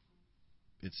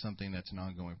 It's something that's an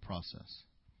ongoing process.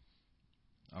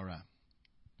 All right.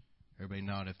 Everybody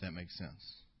nod if that makes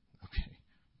sense. Okay.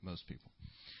 Most people.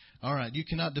 All right. You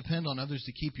cannot depend on others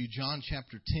to keep you. John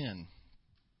chapter 10.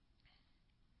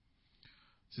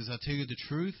 It says, I tell you the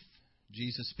truth.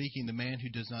 Jesus speaking, the man who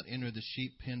does not enter the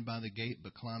sheep pen by the gate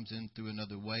but climbs in through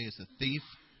another way is a thief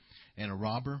and a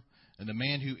robber. And the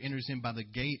man who enters in by the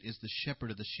gate is the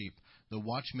shepherd of the sheep. The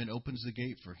watchman opens the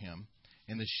gate for him,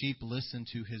 and the sheep listen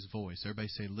to his voice. Everybody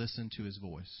say, listen to his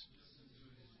voice.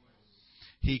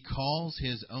 He calls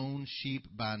his own sheep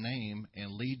by name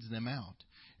and leads them out.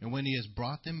 And when he has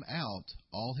brought them out,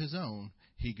 all his own,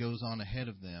 he goes on ahead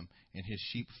of them, and his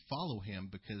sheep follow him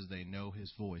because they know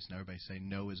his voice. Now everybody say,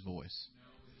 know his voice.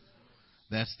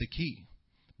 That's the key.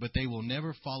 But they will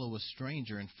never follow a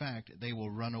stranger. In fact, they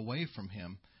will run away from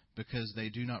him because they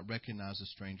do not recognize a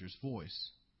stranger's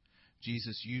voice.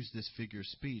 Jesus used this figure of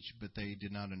speech, but they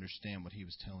did not understand what he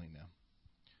was telling them.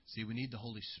 See, we need the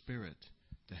Holy Spirit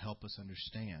to help us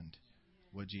understand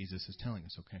what Jesus is telling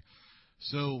us, okay?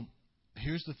 So,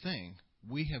 here's the thing.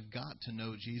 We have got to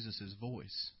know Jesus'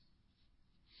 voice.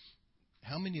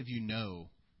 How many of you know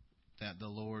that the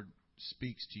Lord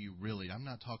speaks to you really? I'm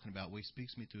not talking about, well, He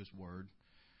speaks to me through His Word.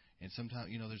 And sometimes,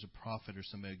 there's a prophet or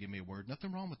somebody give me a word.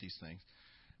 Nothing wrong with these things.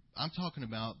 I'm talking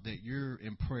about that you're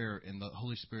in prayer and the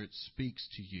Holy Spirit speaks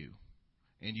to you.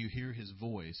 And you hear His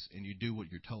voice and you do what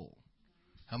you're told.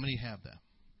 How many have that?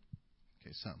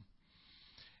 Okay, some.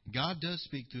 God does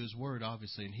speak through His Word,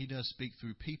 obviously, and He does speak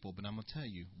through people. But I'm going to tell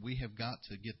you, we have got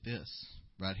to get this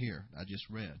right here, I just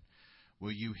read.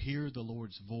 Will you hear the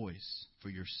Lord's voice for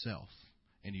yourself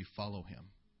and you follow Him?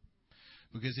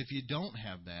 Because if you don't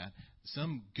have that,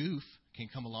 some goof can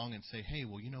come along and say, hey,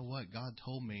 well, you know what? God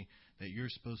told me that you're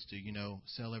supposed to,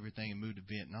 sell everything and move to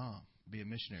Vietnam, be a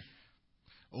missionary.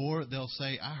 Or they'll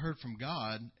say, I heard from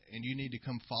God, and you need to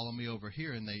come follow me over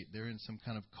here, and they're in some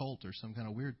kind of cult or some kind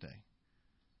of weird thing.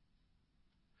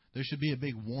 There should be a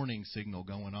big warning signal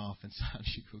going off inside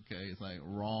you, okay? It's like,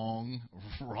 wrong,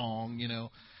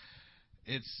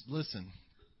 listen,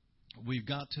 we've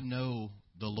got to know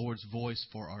the Lord's voice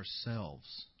for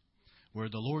ourselves, where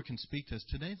the Lord can speak to us.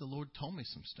 Today, the Lord told me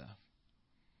some stuff.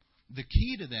 The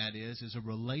key to that is a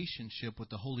relationship with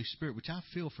the Holy Spirit, which I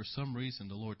feel for some reason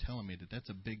the Lord telling me that's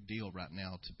a big deal right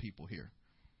now to people here.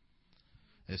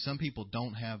 And some people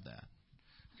don't have that.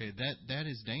 Okay, that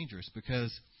is dangerous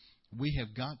because we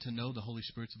have got to know the Holy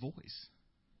Spirit's voice.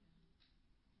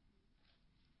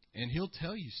 And He'll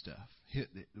tell you stuff.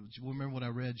 Remember what I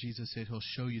read? Jesus said He'll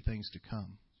show you things to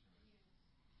come.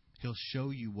 He'll show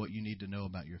you what you need to know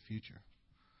about your future.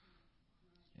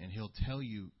 And He'll tell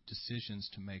you decisions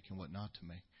to make and what not to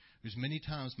make. There's many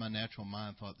times my natural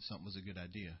mind thought that something was a good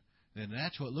idea. And the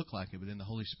natural, it looked like it, but then the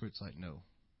Holy Spirit's like, no,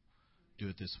 do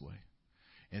it this way.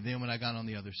 And then when I got on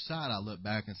the other side, I looked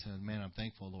back and said, man, I'm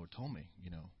thankful the Lord told me,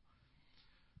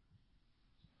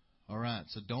 All right,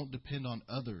 so don't depend on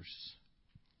others.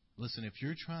 Listen, if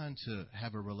you're trying to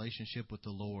have a relationship with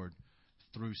the Lord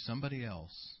through somebody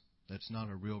else, that's not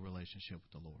a real relationship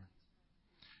with the Lord.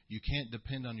 You can't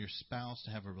depend on your spouse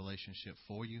to have a relationship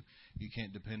for you. You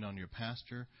can't depend on your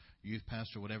pastor, youth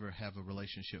pastor, whatever, have a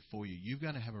relationship for you. You've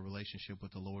got to have a relationship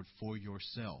with the Lord for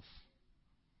yourself.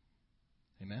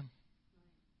 Amen?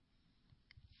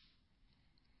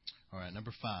 All right,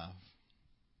 number 5.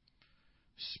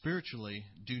 Spiritually,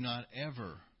 do not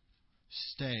ever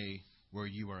stay where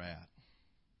you are at.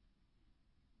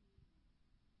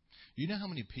 You know how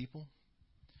many people?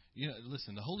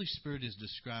 Listen, the Holy Spirit is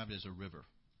described as a river.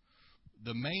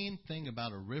 The main thing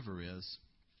about a river is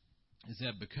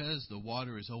that because the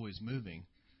water is always moving,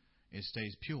 it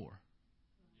stays pure.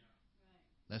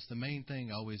 That's the main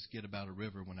thing I always get about a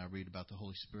river when I read about the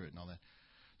Holy Spirit and all that.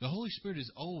 The Holy Spirit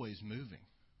is always moving.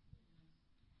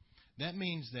 That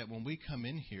means that when we come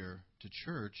in here to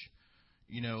church,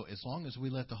 as long as we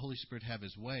let the Holy Spirit have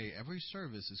His way, every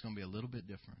service is going to be a little bit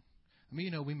different. I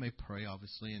mean, we may pray,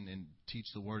 obviously, and teach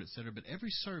the Word, etc., but every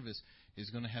service is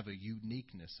going to have a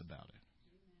uniqueness about it.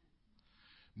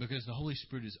 Because the Holy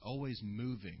Spirit is always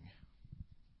moving,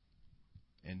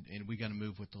 and we got to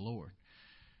move with the Lord.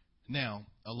 Now,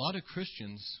 a lot of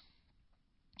Christians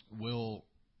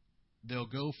they'll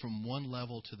go from one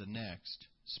level to the next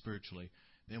spiritually,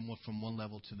 then from one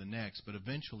level to the next, but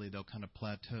eventually they'll kind of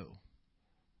plateau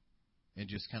and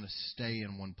just kind of stay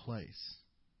in one place.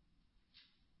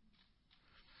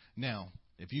 Now,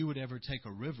 if you would ever take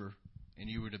a river and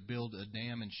you were to build a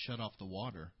dam and shut off the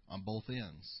water on both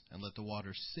ends and let the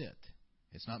water sit,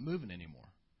 it's not moving anymore.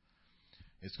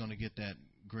 It's going to get that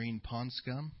green pond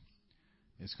scum.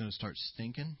 It's going to start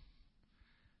stinking.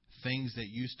 Things that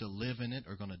used to live in it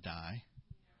are going to die.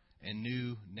 And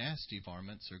new nasty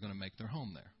varmints are going to make their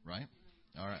home there, right?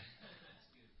 All right.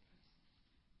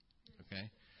 Okay.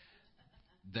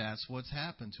 That's what's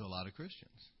happened to a lot of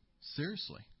Christians.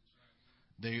 Seriously.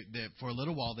 They for a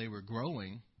little while they were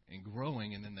growing,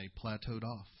 and then they plateaued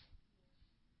off.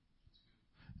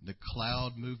 The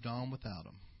cloud moved on without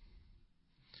them.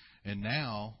 And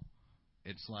now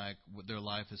it's like their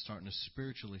life is starting to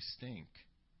spiritually stink.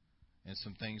 And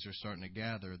some things are starting to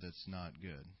gather that's not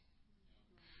good.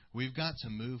 We've got to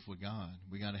move with God.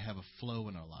 We've got to have a flow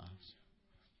in our lives.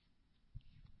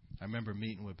 I remember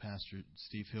meeting with Pastor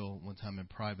Steve Hill one time in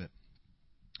private.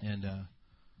 And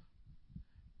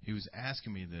he was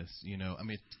asking me this,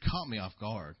 it caught me off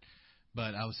guard.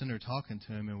 But I was sitting there talking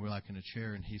to him, and we're like in a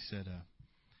chair, and he said,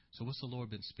 so what's the Lord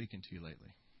been speaking to you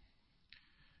lately?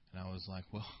 And I was like,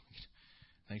 well,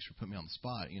 thanks for putting me on the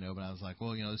spot, But I was like,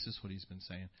 well, this is what He's been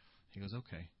saying. He goes,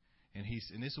 okay. And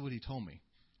this is what he told me.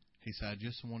 He said, I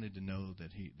just wanted to know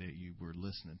that you were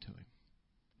listening to Him,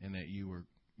 and that you were,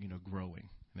 growing,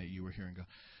 and that you were hearing God.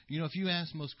 If you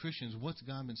ask most Christians, what's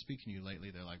God been speaking to you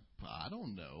lately? They're like, I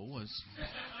don't know.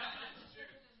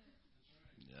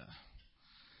 Yeah.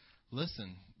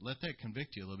 Listen, let that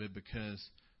convict you a little bit, because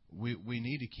we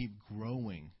need to keep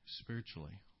growing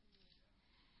spiritually.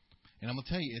 And I'm going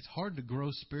to tell you, it's hard to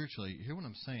grow spiritually. You hear what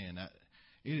I'm saying?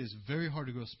 It is very hard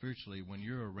to grow spiritually when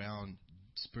you're around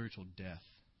spiritual death.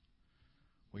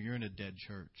 When you're in a dead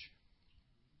church.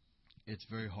 It's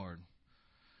very hard.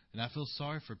 And I feel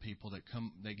sorry for people that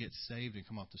get saved and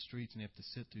come off the streets and they have to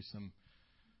sit through some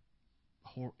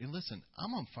horror. And listen,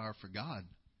 I'm on fire for God.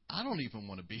 I don't even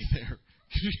want to be there.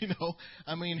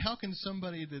 How can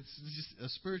somebody that's just a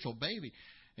spiritual baby,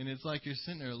 and it's like you're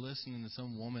sitting there listening to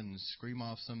some woman scream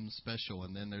off something special,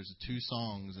 and then there's 2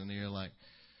 songs, and you're like,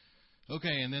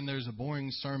 okay, and then there's a boring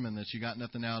sermon that you got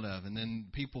nothing out of, and then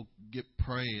people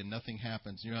pray and nothing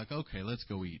happens. And you're like, okay, let's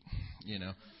go eat.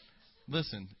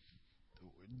 Listen,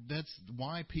 that's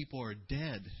why people are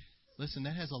dead. Listen,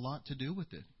 that has a lot to do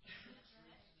with it.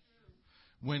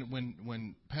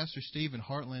 When Pastor Steve and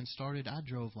Heartland started, I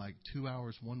drove like 2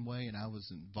 hours one way, and I was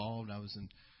involved. I was in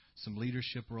some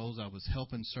leadership roles. I was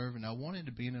helping serve, and I wanted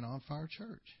to be in an on-fire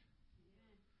church.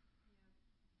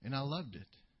 And I loved it.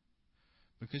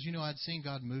 Because, I'd seen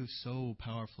God move so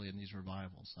powerfully in these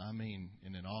revivals. In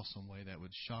an awesome way that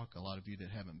would shock a lot of you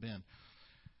that haven't been.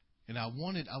 And I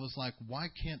was like, why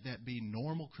can't that be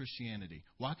normal Christianity?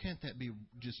 Why can't that be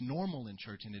just normal in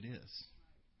church? And it is.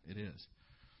 It is.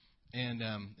 And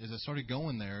as I started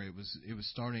going there, it was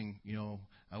starting.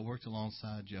 I worked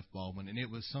alongside Jeff Baldwin, and it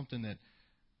was something that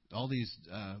all these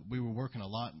we were working a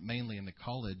lot, mainly in the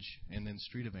college and then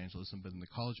street evangelism, but in the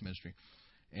college ministry.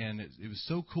 And it was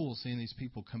so cool seeing these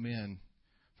people come in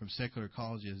from secular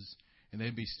colleges, and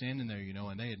they'd be standing there,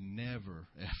 and they had never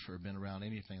ever been around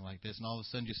anything like this, and all of a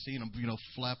sudden just seeing them,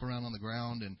 flap around on the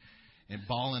ground and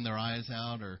bawling their eyes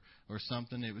out or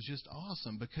something. It was just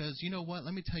awesome because, you know what?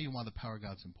 Let me tell you why the power of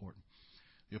God's important.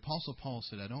 The Apostle Paul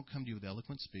said, I don't come to you with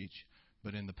eloquent speech,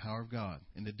 but in the power of God,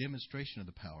 in the demonstration of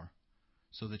the power,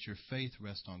 so that your faith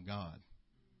rests on God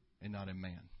and not in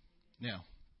man. Now,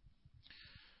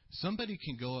 somebody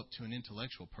can go up to an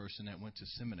intellectual person that went to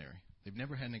seminary. They've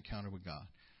never had an encounter with God.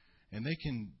 And they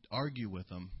can argue with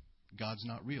them, God's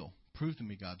not real. Prove to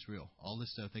me God's real. All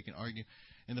this stuff, they can argue.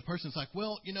 And the person's like,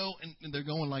 well, and they're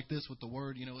going like this with the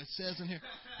word, it says in here.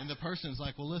 And the person's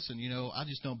like, well, listen, I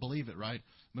just don't believe it, right?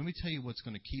 Let me tell you what's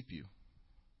going to keep you.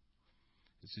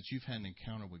 It's that you've had an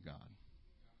encounter with God.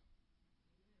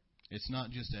 It's not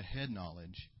just a head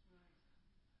knowledge.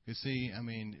 You see,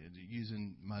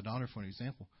 using my daughter for an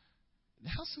example,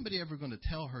 how's somebody ever going to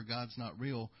tell her God's not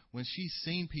real when she's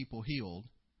seen people healed?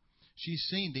 She's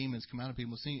seen demons come out of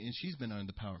people, and she's been under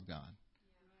the power of God.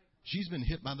 She's been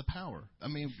hit by the power.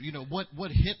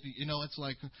 What hit? It's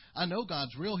like, I know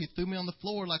God's real. He threw me on the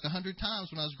floor like 100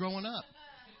 times when I was growing up.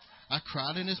 I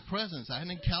cried in His presence. I had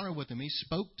an encounter with Him. He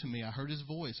spoke to me. I heard His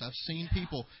voice. I've seen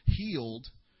people healed,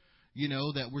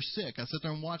 that were sick. I sat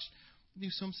there and watched. You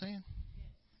see what I'm saying?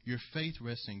 Your faith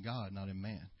rests in God, not in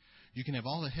man. You can have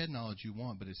all the head knowledge you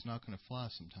want, but it's not going to fly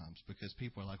sometimes because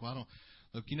people are like, well, I don't.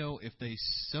 Look, if they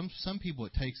some people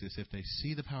it takes this, if they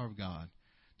see the power of God,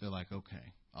 they're like,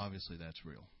 okay, obviously that's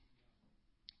real.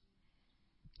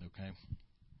 Okay?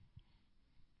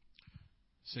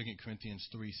 2 Corinthians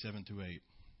 3, 7 through 8.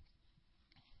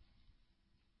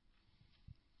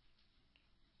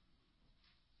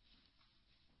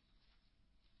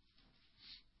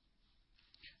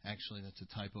 Actually, that's a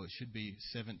typo. It should be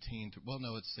 17.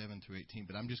 It's 7 through 18,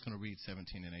 but I'm just going to read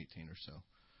 17 and 18 or so.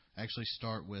 Actually,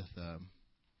 start with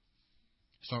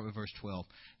verse 12.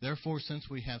 Therefore, since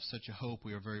we have such a hope,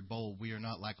 we are very bold. We are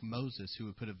not like Moses, who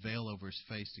would put a veil over his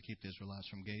face to keep the Israelites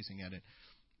from gazing at it,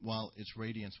 while its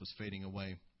radiance was fading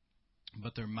away.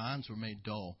 But their minds were made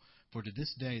dull. For to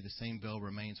this day, the same veil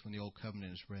remains when the old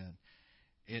covenant is read.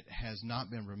 It has not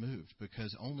been removed,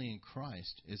 because only in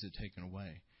Christ is it taken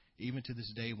away. Even to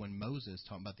this day, when Moses,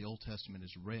 talking about the Old Testament,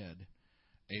 is read,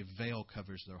 a veil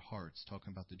covers their hearts,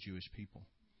 talking about the Jewish people.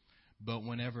 But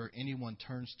whenever anyone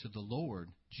turns to the Lord,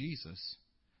 Jesus,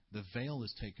 the veil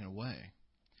is taken away.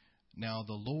 Now,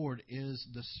 the Lord is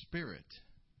the Spirit,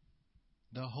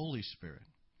 the Holy Spirit.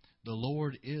 The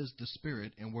Lord is the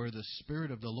Spirit, and where the Spirit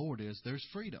of the Lord is, there's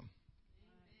freedom.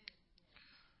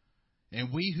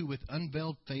 And we who with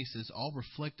unveiled faces all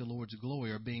reflect the Lord's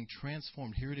glory are being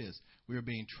transformed. Here it is. We are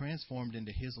being transformed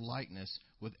into His likeness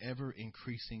with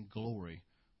ever-increasing glory,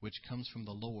 which comes from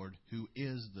the Lord, who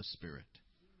is the Spirit.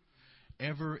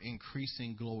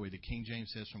 Ever-increasing glory. The King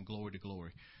James says from glory to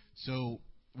glory. So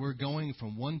we're going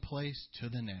from one place to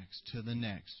the next, to the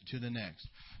next, to the next.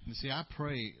 And see, I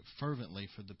pray fervently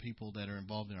for the people that are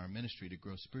involved in our ministry to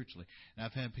grow spiritually. And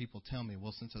I've had people tell me,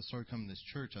 well, since I started coming to this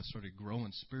church, I started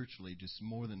growing spiritually just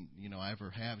more than I ever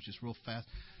have. It's just real fast.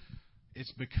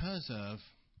 It's because of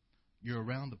you're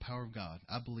around the power of God.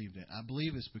 I believe that. I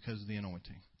believe it's because of the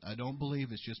anointing. I don't believe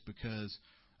it's just because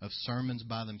of sermons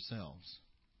by themselves.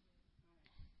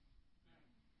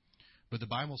 But the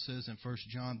Bible says in 1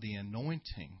 John, the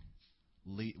anointing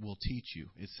will teach you.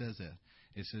 It says that.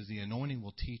 It says the anointing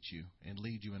will teach you and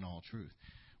lead you in all truth.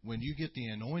 When you get the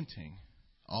anointing,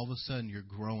 all of a sudden you're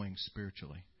growing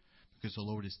spiritually because the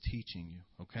Lord is teaching you.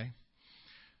 Okay?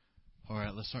 All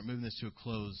right, let's start moving this to a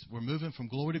close. We're moving from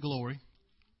glory to glory.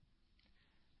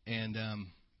 And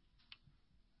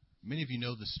many of you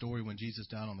know the story when Jesus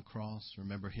died on the cross.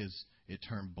 Remember, it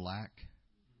turned black.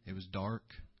 It was dark.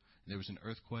 There was an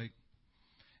earthquake.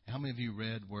 How many of you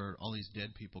read where all these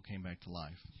dead people came back to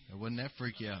life? Wouldn't that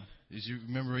freak you out? Did you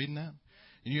remember reading that?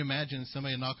 And you imagine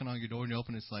somebody knocking on your door and you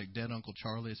open, it's like dead Uncle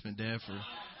Charlie. It's been dead for,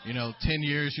 10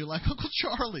 years. You're like, Uncle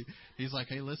Charlie. He's like,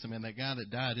 hey, listen, man, that guy that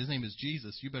died, his name is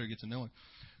Jesus. You better get to know him.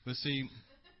 But see,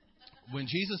 when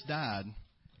Jesus died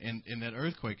and that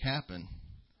earthquake happened,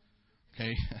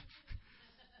 okay,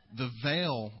 the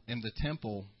veil in the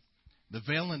temple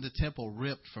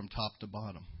ripped from top to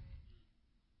bottom.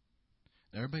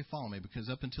 Everybody follow me, because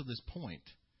up until this point,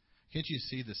 can't you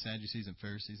see the Sadducees and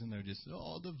Pharisees, and they're just,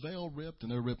 the veil ripped,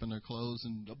 and they're ripping their clothes,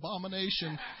 and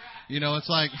abomination. It's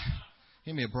like,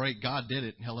 give me a break. God did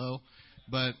it. Hello?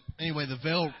 But anyway, the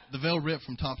veil ripped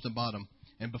from top to bottom.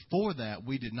 And before that,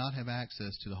 we did not have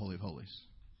access to the Holy of Holies,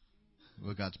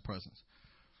 with God's presence.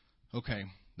 Okay,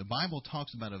 the Bible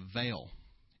talks about a veil.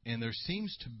 And there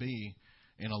seems to be,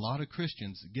 in a lot of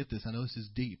Christians, get this, I know this is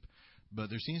deep, but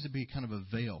there seems to be kind of a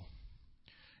veil.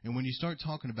 And when you start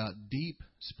talking about deep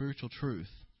spiritual truth,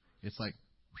 it's like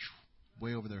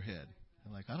way over their head.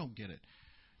 They're like, I don't get it.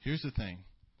 Here's the thing.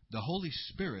 The Holy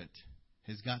Spirit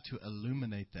has got to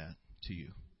illuminate that to you.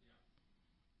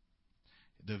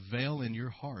 The veil in your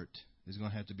heart is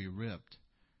going to have to be ripped.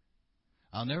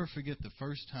 I'll never forget the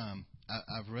first time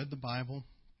I've read the Bible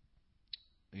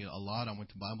a lot. I went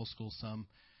to Bible school some,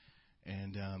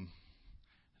 and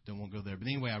don't want to go there. But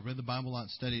anyway, I read the Bible a lot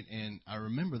and studied, and I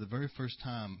remember the very first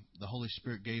time the Holy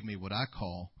Spirit gave me what I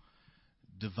call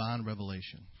divine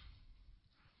revelation.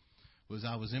 Was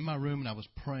I was in my room and I was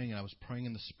praying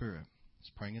in the Spirit. I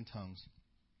was praying in tongues.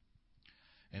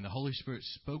 And the Holy Spirit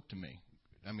spoke to me,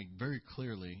 very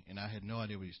clearly, and I had no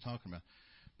idea what he was talking about.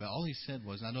 But all he said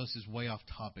was, and I know this is way off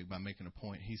topic by making a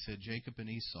point, he said Jacob and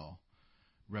Esau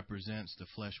represents the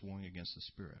flesh warring against the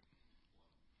Spirit.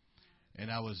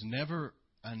 And I never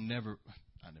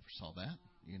saw that,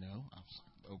 I was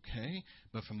like, okay.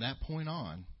 But from that point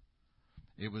on,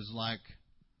 it was like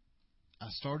I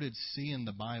started seeing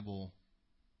the Bible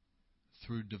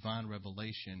through divine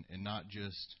revelation and not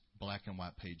just black and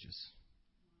white pages.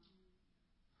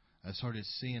 I started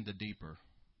seeing the deeper.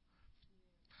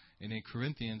 And in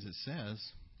Corinthians it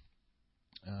says,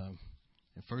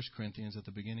 in 1 Corinthians at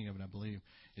the beginning of it, I believe,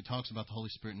 it talks about the Holy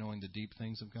Spirit knowing the deep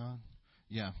things of God.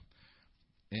 Yeah.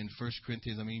 In 1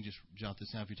 Corinthians, you just jot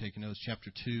this down if you're taking notes,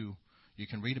 chapter 2, you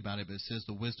can read about it, but it says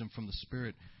the wisdom from the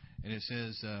Spirit. And it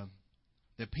says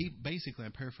that basically,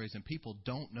 I'm paraphrasing, people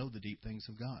don't know the deep things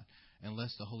of God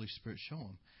unless the Holy Spirit show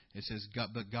them. It says,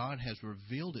 but God has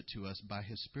revealed it to us by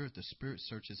His Spirit. The Spirit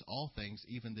searches all things,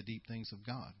 even the deep things of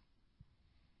God.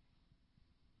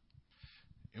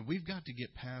 And we've got to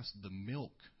get past the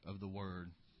milk of the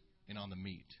Word and on the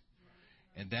meat.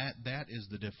 And that is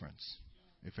the difference.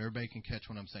 If everybody can catch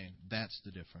what I'm saying, that's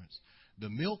the difference. The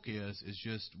milk is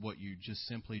just what you just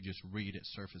simply read at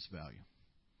surface value.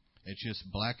 It's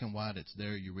just black and white. It's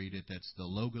there. You read it. That's the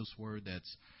Logos word.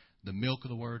 That's the milk of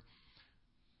the Word.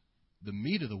 The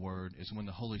meat of the Word is when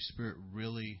the Holy Spirit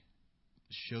really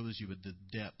shows you the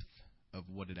depth of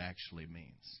what it actually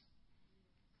means.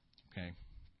 Okay?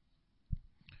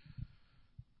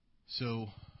 So,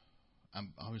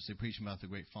 I'm obviously preaching about the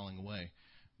great falling away,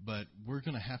 but we're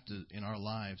going to have to, in our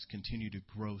lives, continue to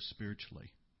grow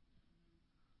spiritually.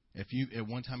 If you, at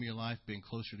one time in your life, been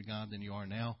closer to God than you are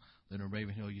now, Leonard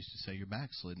Ravenhill used to say you're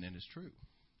backslidden, and it's true.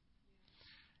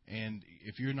 And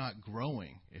if you're not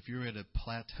growing, if you're at a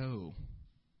plateau,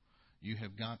 you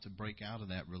have got to break out of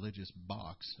that religious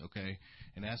box, okay,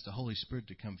 and ask the Holy Spirit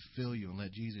to come fill you and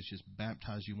let Jesus just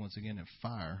baptize you once again in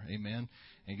fire, amen,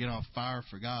 and get on fire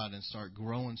for God and start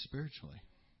growing spiritually.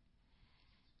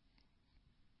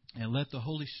 And let the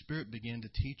Holy Spirit begin to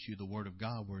teach you the Word of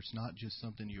God, where it's not just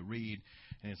something you read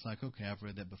and it's like, okay, I've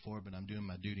read that before, but I'm doing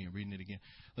my duty and reading it again.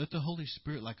 Let the Holy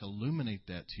Spirit illuminate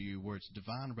that to you, where it's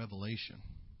divine revelation.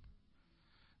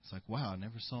 It's like, wow, I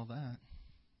never saw that.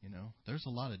 There's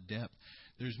a lot of depth.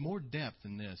 There's more depth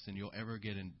in this than you'll ever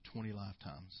get in 20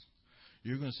 lifetimes.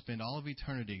 You're going to spend all of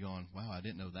eternity going, wow, I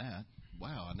didn't know that.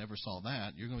 Wow, I never saw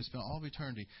that. You're going to spend all of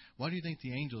eternity. Why do you think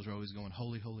the angels are always going,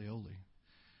 holy, holy, holy?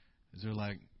 Is they're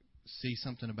like, see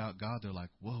something about God, they're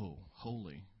like, whoa,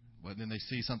 holy. But then they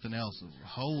see something else,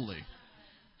 holy.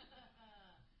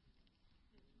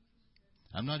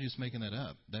 I'm not just making that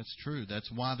up. That's true.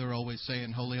 That's why they're always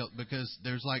saying holy, because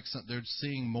they're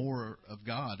seeing more of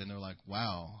God, and they're like,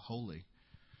 wow, holy.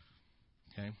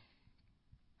 Okay.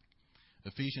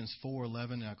 Ephesians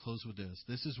 4:11, and I'll close with this.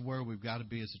 This is where we've got to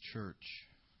be as a church.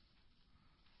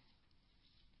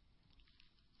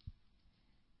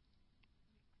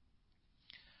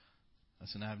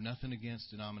 Listen, I have nothing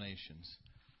against denominations,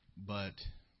 but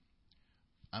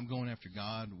I'm going after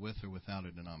God with or without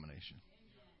a denomination.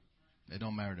 It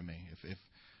don't matter to me. If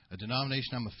a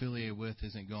denomination I'm affiliated with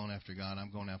isn't going after God, I'm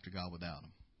going after God without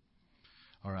Him.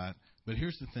 All right? But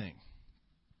here's the thing.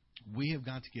 We have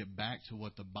got to get back to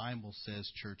what the Bible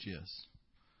says church is.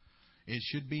 It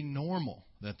should be normal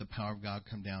that the power of God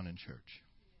come down in church.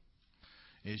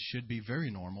 It should be very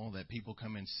normal that people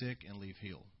come in sick and leave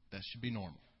healed. That should be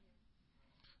normal.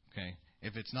 Okay?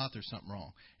 If it's not, there's something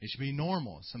wrong. It should be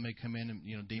normal. Somebody come in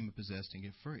and, demon-possessed and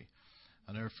get free.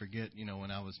 I'll never forget,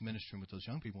 when I was ministering with those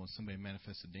young people and somebody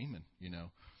manifested a demon, I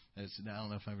don't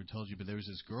know if I ever told you, but there was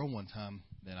this girl one time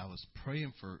that I was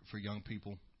praying for young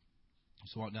people.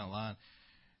 So walked down the line,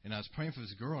 And I was praying for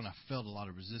this girl, and I felt a lot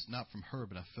of resistance, not from her,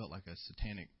 but I felt like a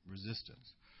satanic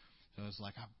resistance. So I was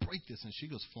like, I break this, and she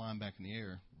goes flying back in the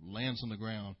air, lands on the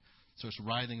ground, starts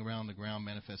writhing around the ground,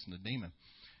 manifesting the demon.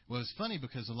 Well, it's funny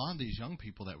because a lot of these young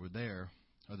people that were there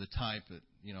are the type that,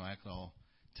 act all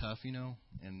tough,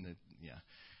 and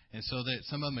And so that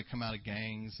some of them had come out of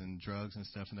gangs and drugs and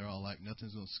stuff, and they're all like,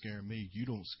 nothing's going to scare me. You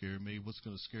don't scare me. What's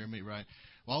going to scare me, right?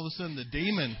 Well, all of a sudden the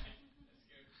demon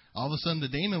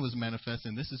was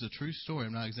manifesting. This is a true story.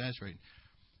 I'm not exaggerating.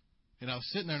 And I was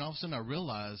sitting there, and all of a sudden I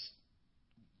realized,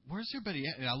 where's everybody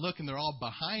at? And I look, and they're all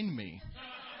behind me.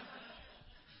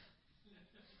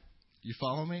 You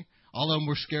follow me? All of them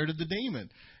were scared of the demon.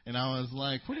 And I was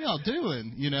like, what are y'all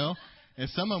doing, And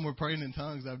some of them were praying in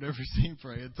tongues I've never seen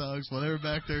pray in tongues. Well, they were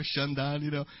back there,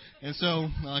 shundan, And so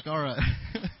I'm like, all right.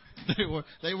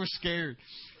 they were scared.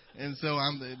 And so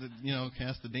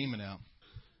cast the demon out.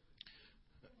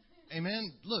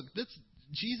 Amen. Look, that's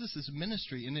Jesus'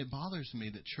 ministry, and it bothers me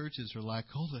that churches are like,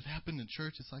 oh, that happened in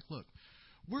church. It's like, look,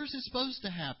 where's it supposed to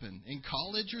happen? In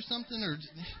college or something? Or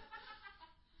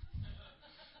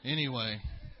anyway,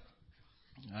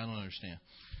 I don't understand.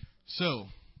 So,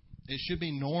 it should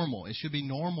be normal. It should be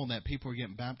normal that people are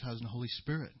getting baptized in the Holy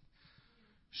Spirit.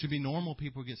 It should be normal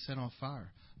people get set on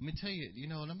fire. Let me tell you,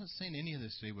 and I'm not saying any of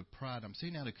this today with pride. I'm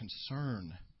saying out of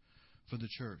concern for the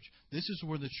church. This is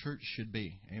where the church should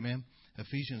be. Amen?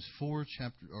 Ephesians 4,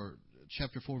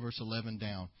 chapter 4, verse 11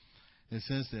 down. It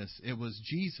says this. It was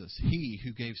Jesus, He,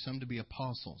 who gave some to be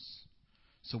apostles.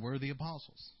 So where are the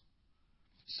apostles?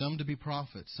 Some to be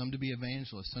prophets, some to be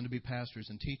evangelists, some to be pastors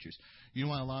and teachers. You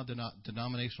know why a lot of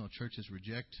denominational churches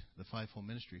reject the fivefold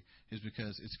ministry is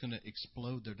because it's going to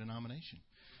explode their denomination.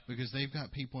 Because they've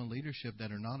got people in leadership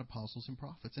that are not apostles and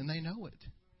prophets, and they know it.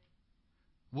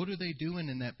 What are they doing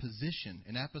in that position,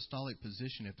 an apostolic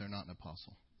position, if they're not an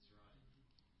apostle?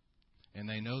 And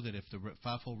they know that if the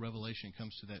fivefold revelation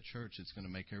comes to that church, it's going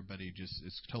to make everybody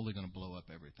it's totally going to blow up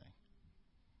everything.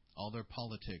 All their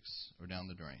politics are down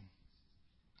the drain.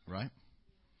 Right?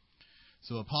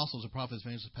 So apostles are prophets,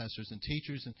 evangelists, pastors, and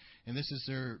teachers, and this is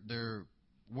their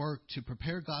work to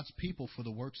prepare God's people for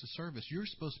the works of service. You're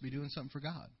supposed to be doing something for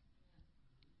God.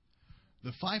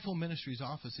 The fivefold ministry's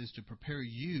office is to prepare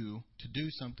you to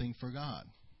do something for God,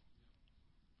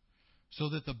 so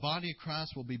that the body of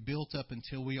Christ will be built up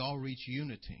until we all reach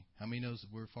unity. How many knows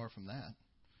that we're far from that?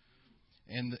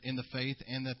 And in the faith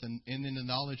and in the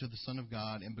knowledge of the Son of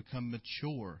God, and become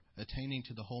mature, attaining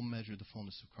to the whole measure of the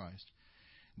fullness of Christ.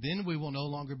 Then we will no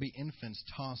longer be infants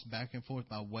tossed back and forth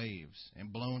by waves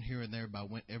and blown here and there by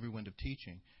every wind of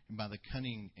teaching and by the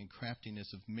cunning and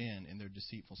craftiness of men and their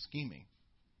deceitful scheming.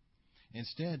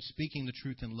 Instead, speaking the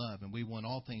truth in love, and we will in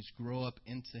all things grow up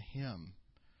into Him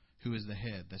who is the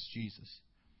head, that's Jesus.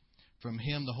 From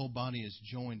Him the whole body is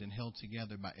joined and held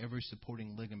together by every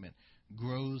supporting ligament,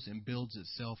 grows and builds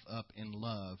itself up in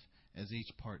love as each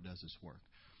part does its work.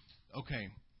 Okay,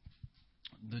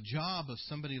 the job of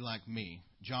somebody like me,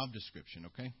 job description,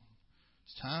 okay?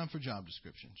 It's time for job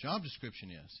description. Job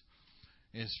description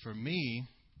is for me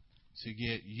to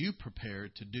get you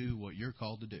prepared to do what you're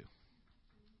called to do.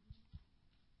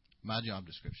 My job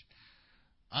description.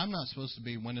 I'm not supposed to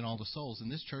be winning all the souls,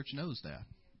 and this church knows that.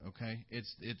 Okay,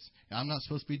 I'm not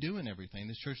supposed to be doing everything.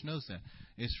 This church knows that.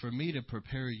 It's for me to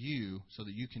prepare you so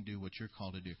that you can do what you're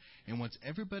called to do. And once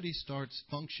everybody starts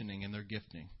functioning in their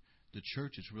gifting, the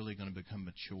church is really going to become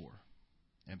mature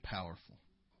and powerful.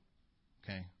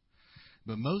 Okay,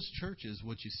 but most churches,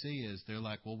 what you see is they're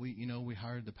like, well, we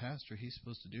hired the pastor. He's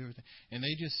supposed to do everything, and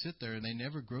they just sit there and they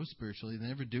never grow spiritually. They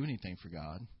never do anything for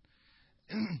God.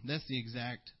 That's the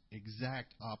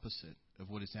exact opposite of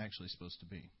what it's actually supposed to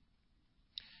be.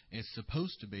 It's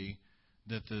supposed to be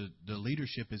that the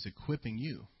leadership is equipping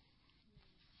you.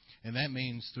 And that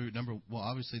means through,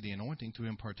 obviously the anointing through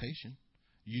impartation.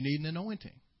 You need an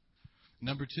anointing.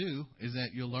 Number 2 is that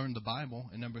you'll learn the Bible.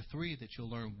 And number 3, that you'll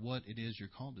learn what it is you're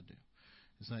called to do.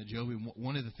 It's like Joby,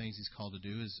 one of the things he's called to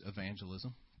do is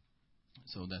evangelism.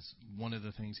 So that's one of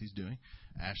the things he's doing.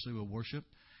 Ashley will worship.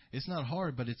 It's not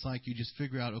hard, but it's like you just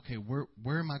figure out, okay,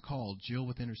 where am I called? Jill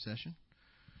with intercession.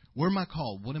 Where am I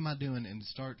called? What am I doing? And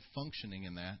start functioning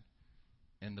in that,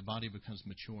 and the body becomes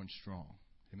mature and strong.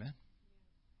 Amen?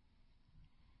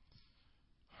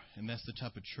 And that's the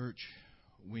type of church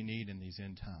we need in these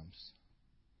end times,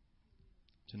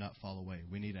 to not fall away.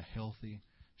 We need a healthy,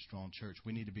 strong church.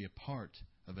 We need to be a part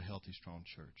of a healthy, strong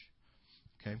church.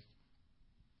 Okay?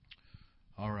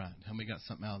 All right. How many got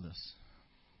something out of this?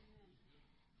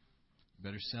 You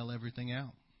better sell everything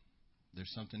out.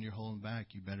 There's something you're holding back.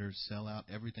 You better sell out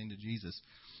everything to Jesus.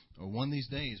 Or one of these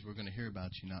days, we're going to hear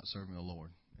about you not serving the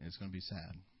Lord. And it's going to be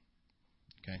sad.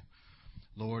 Okay?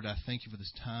 Lord, I thank you for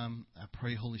this time. I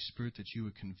pray, Holy Spirit, that you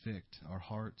would convict our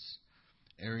hearts,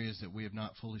 areas that we have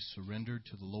not fully surrendered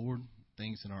to the Lord,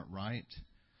 things that aren't right,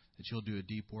 that you'll do a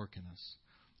deep work in us.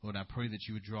 Lord, I pray that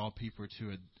you would draw people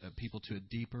to a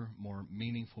deeper, more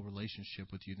meaningful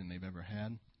relationship with you than they've ever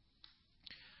had,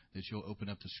 that you'll open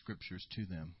up the Scriptures to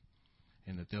them,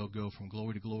 and that they'll go from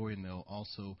glory to glory, and they'll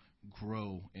also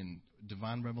grow in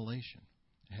divine revelation,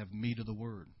 have meat of the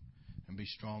Word, and be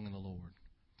strong in the Lord.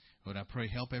 Lord, I pray,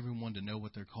 help everyone to know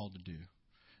what they're called to do.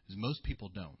 Because most people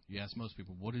don't. You ask most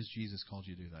people, what has Jesus called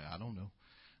you to do? I don't know.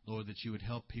 Lord, that you would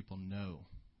help people know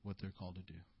what they're called to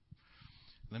do.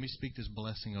 Let me speak this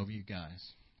blessing over you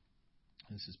guys.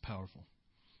 This is powerful.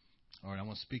 All right, I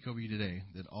want to speak over you today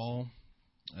that all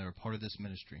that are part of this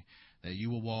ministry, that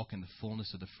you will walk in the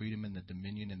fullness of the freedom and the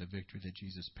dominion and the victory that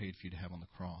Jesus paid for you to have on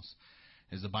the cross.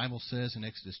 As the Bible says in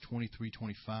Exodus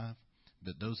 23:25,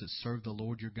 but those that serve the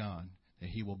Lord your God, that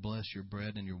he will bless your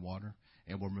bread and your water,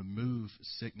 and will remove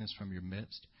sickness from your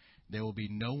midst. There will be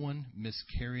no one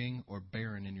miscarrying or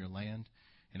barren in your land,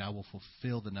 and I will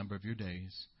fulfill the number of your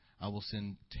days. I will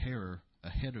send terror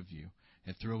ahead of you,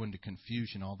 and throw into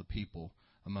confusion all the people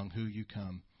among whom you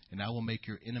come, and I will make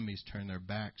your enemies turn their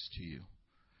backs to you.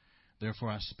 Therefore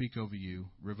I speak over you,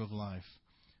 River of Life,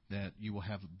 that you will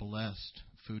have blessed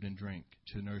food and drink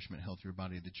to nourishment, health of your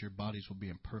body, that your bodies will be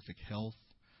in perfect health,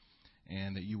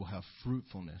 and that you will have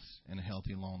fruitfulness and a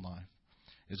healthy, long life.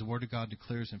 As the Word of God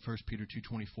declares in 1 Peter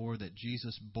 2:24, that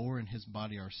Jesus bore in his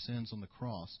body our sins on the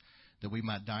cross, that we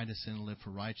might die to sin and live for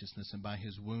righteousness, and by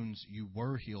his wounds you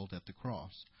were healed at the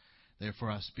cross.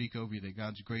 Therefore I speak over you that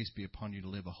God's grace be upon you to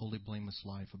live a holy, blameless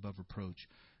life above reproach,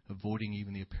 avoiding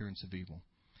even the appearance of evil,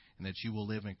 and that you will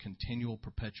live in continual,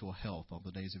 perpetual health all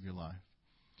the days of your life.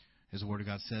 As the Word of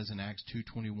God says in Acts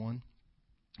 2:21,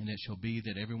 and it shall be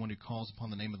that everyone who calls upon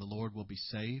the name of the Lord will be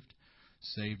saved.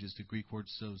 Saved is the Greek word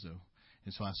sozo.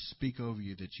 And so I speak over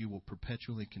you that you will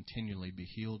perpetually, continually be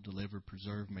healed, delivered,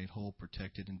 preserved, made whole,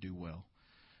 protected, and do well.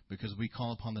 Because we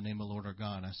call upon the name of the Lord our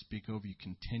God, I speak over you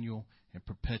continual and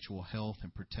perpetual health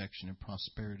and protection and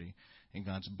prosperity, and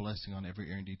God's blessing on every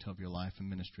area and detail of your life and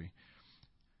ministry.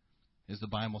 As the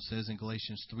Bible says in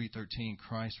Galatians 3:13,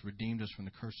 Christ redeemed us from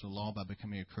the curse of the law by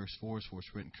becoming a curse for us, for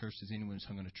it's written, cursed is anyone who's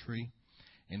hung on a tree,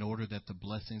 in order that the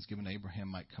blessings given to Abraham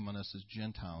might come on us as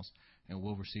Gentiles, and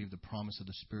will receive the promise of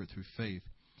the Spirit through faith.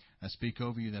 I speak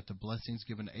over you that the blessings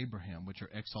given to Abraham, which are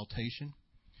exaltation,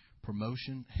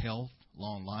 promotion, health,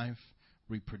 long life,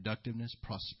 reproductiveness,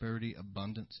 prosperity,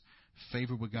 abundance,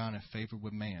 favor with God and favor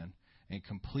with man, and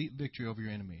complete victory over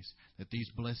your enemies, that these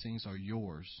blessings are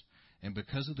yours. And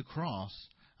because of the cross,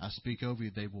 I speak over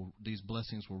you, these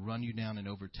blessings will run you down and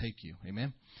overtake you.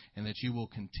 Amen? And that you will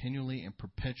continually and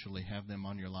perpetually have them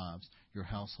on your lives, your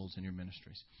households, and your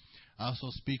ministries. I also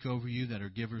speak over you that are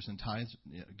givers and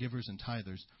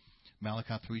tithers,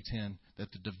 Malachi 3:10,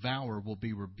 that the devourer will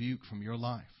be rebuked from your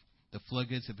life. The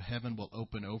floodgates of heaven will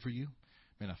open over you.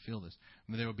 Man, I feel this.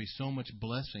 I mean, there will be so much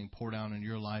blessing poured out in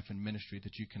your life and ministry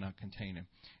that you cannot contain it.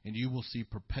 And you will see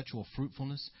perpetual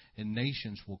fruitfulness, and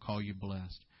nations will call you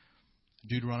blessed.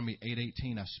 Deuteronomy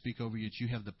 8:18, I speak over you that you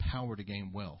have the power to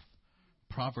gain wealth.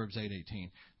 Proverbs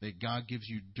 8:18, that God gives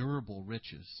you durable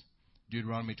riches.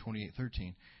 Deuteronomy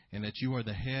 28:13, and that you are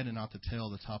the head and not the tail,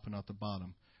 the top and not the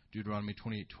bottom. Deuteronomy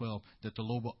 28:12, that the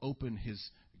Lord will open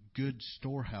his good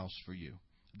storehouse for you,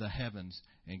 the heavens,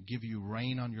 and give you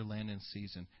rain on your land in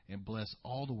season, and bless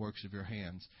all the works of your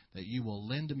hands, that you will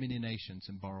lend to many nations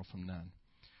and borrow from none.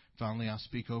 Finally, I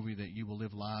speak over you that you will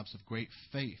live lives of great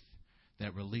faith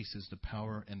that releases the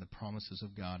power and the promises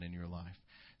of God in your life.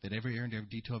 That every area and every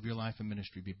detail of your life and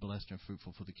ministry be blessed and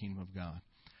fruitful for the kingdom of God.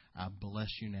 I bless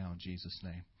you now in Jesus'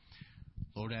 name.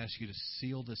 Lord, I ask you to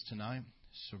seal this tonight.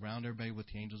 Surround everybody with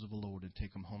the angels of the Lord and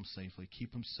take them home safely.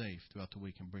 Keep them safe throughout the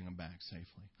week and bring them back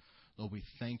safely. Lord, we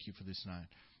thank you for this night.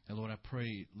 And Lord, I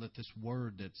pray, let this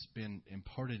word that's been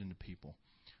imparted into people,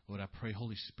 Lord, I pray,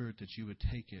 Holy Spirit, that you would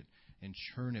take it and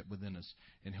churn it within us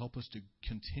and help us to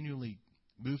continually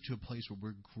move to a place where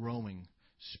we're growing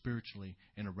spiritually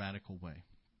in a radical way.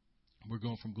 We're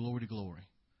going from glory to glory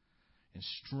and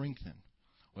strengthen.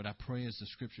 Lord, I pray, as the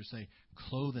Scriptures say,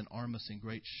 clothe and arm us in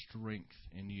great strength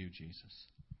in you, Jesus.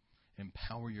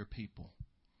 Empower your people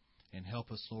and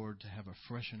help us, Lord, to have a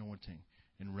fresh anointing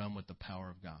and run with the power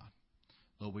of God.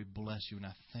 Lord, we bless you and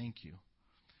I thank you.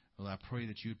 Lord, I pray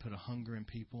that you would put a hunger in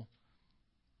people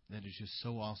that is just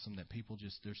so awesome that people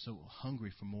they're so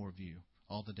hungry for more of you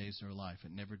all the days of their life.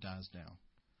 It never dies down.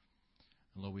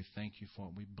 And Lord, we thank you for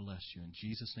it. We bless you. In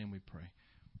Jesus' name we pray.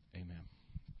 Amen.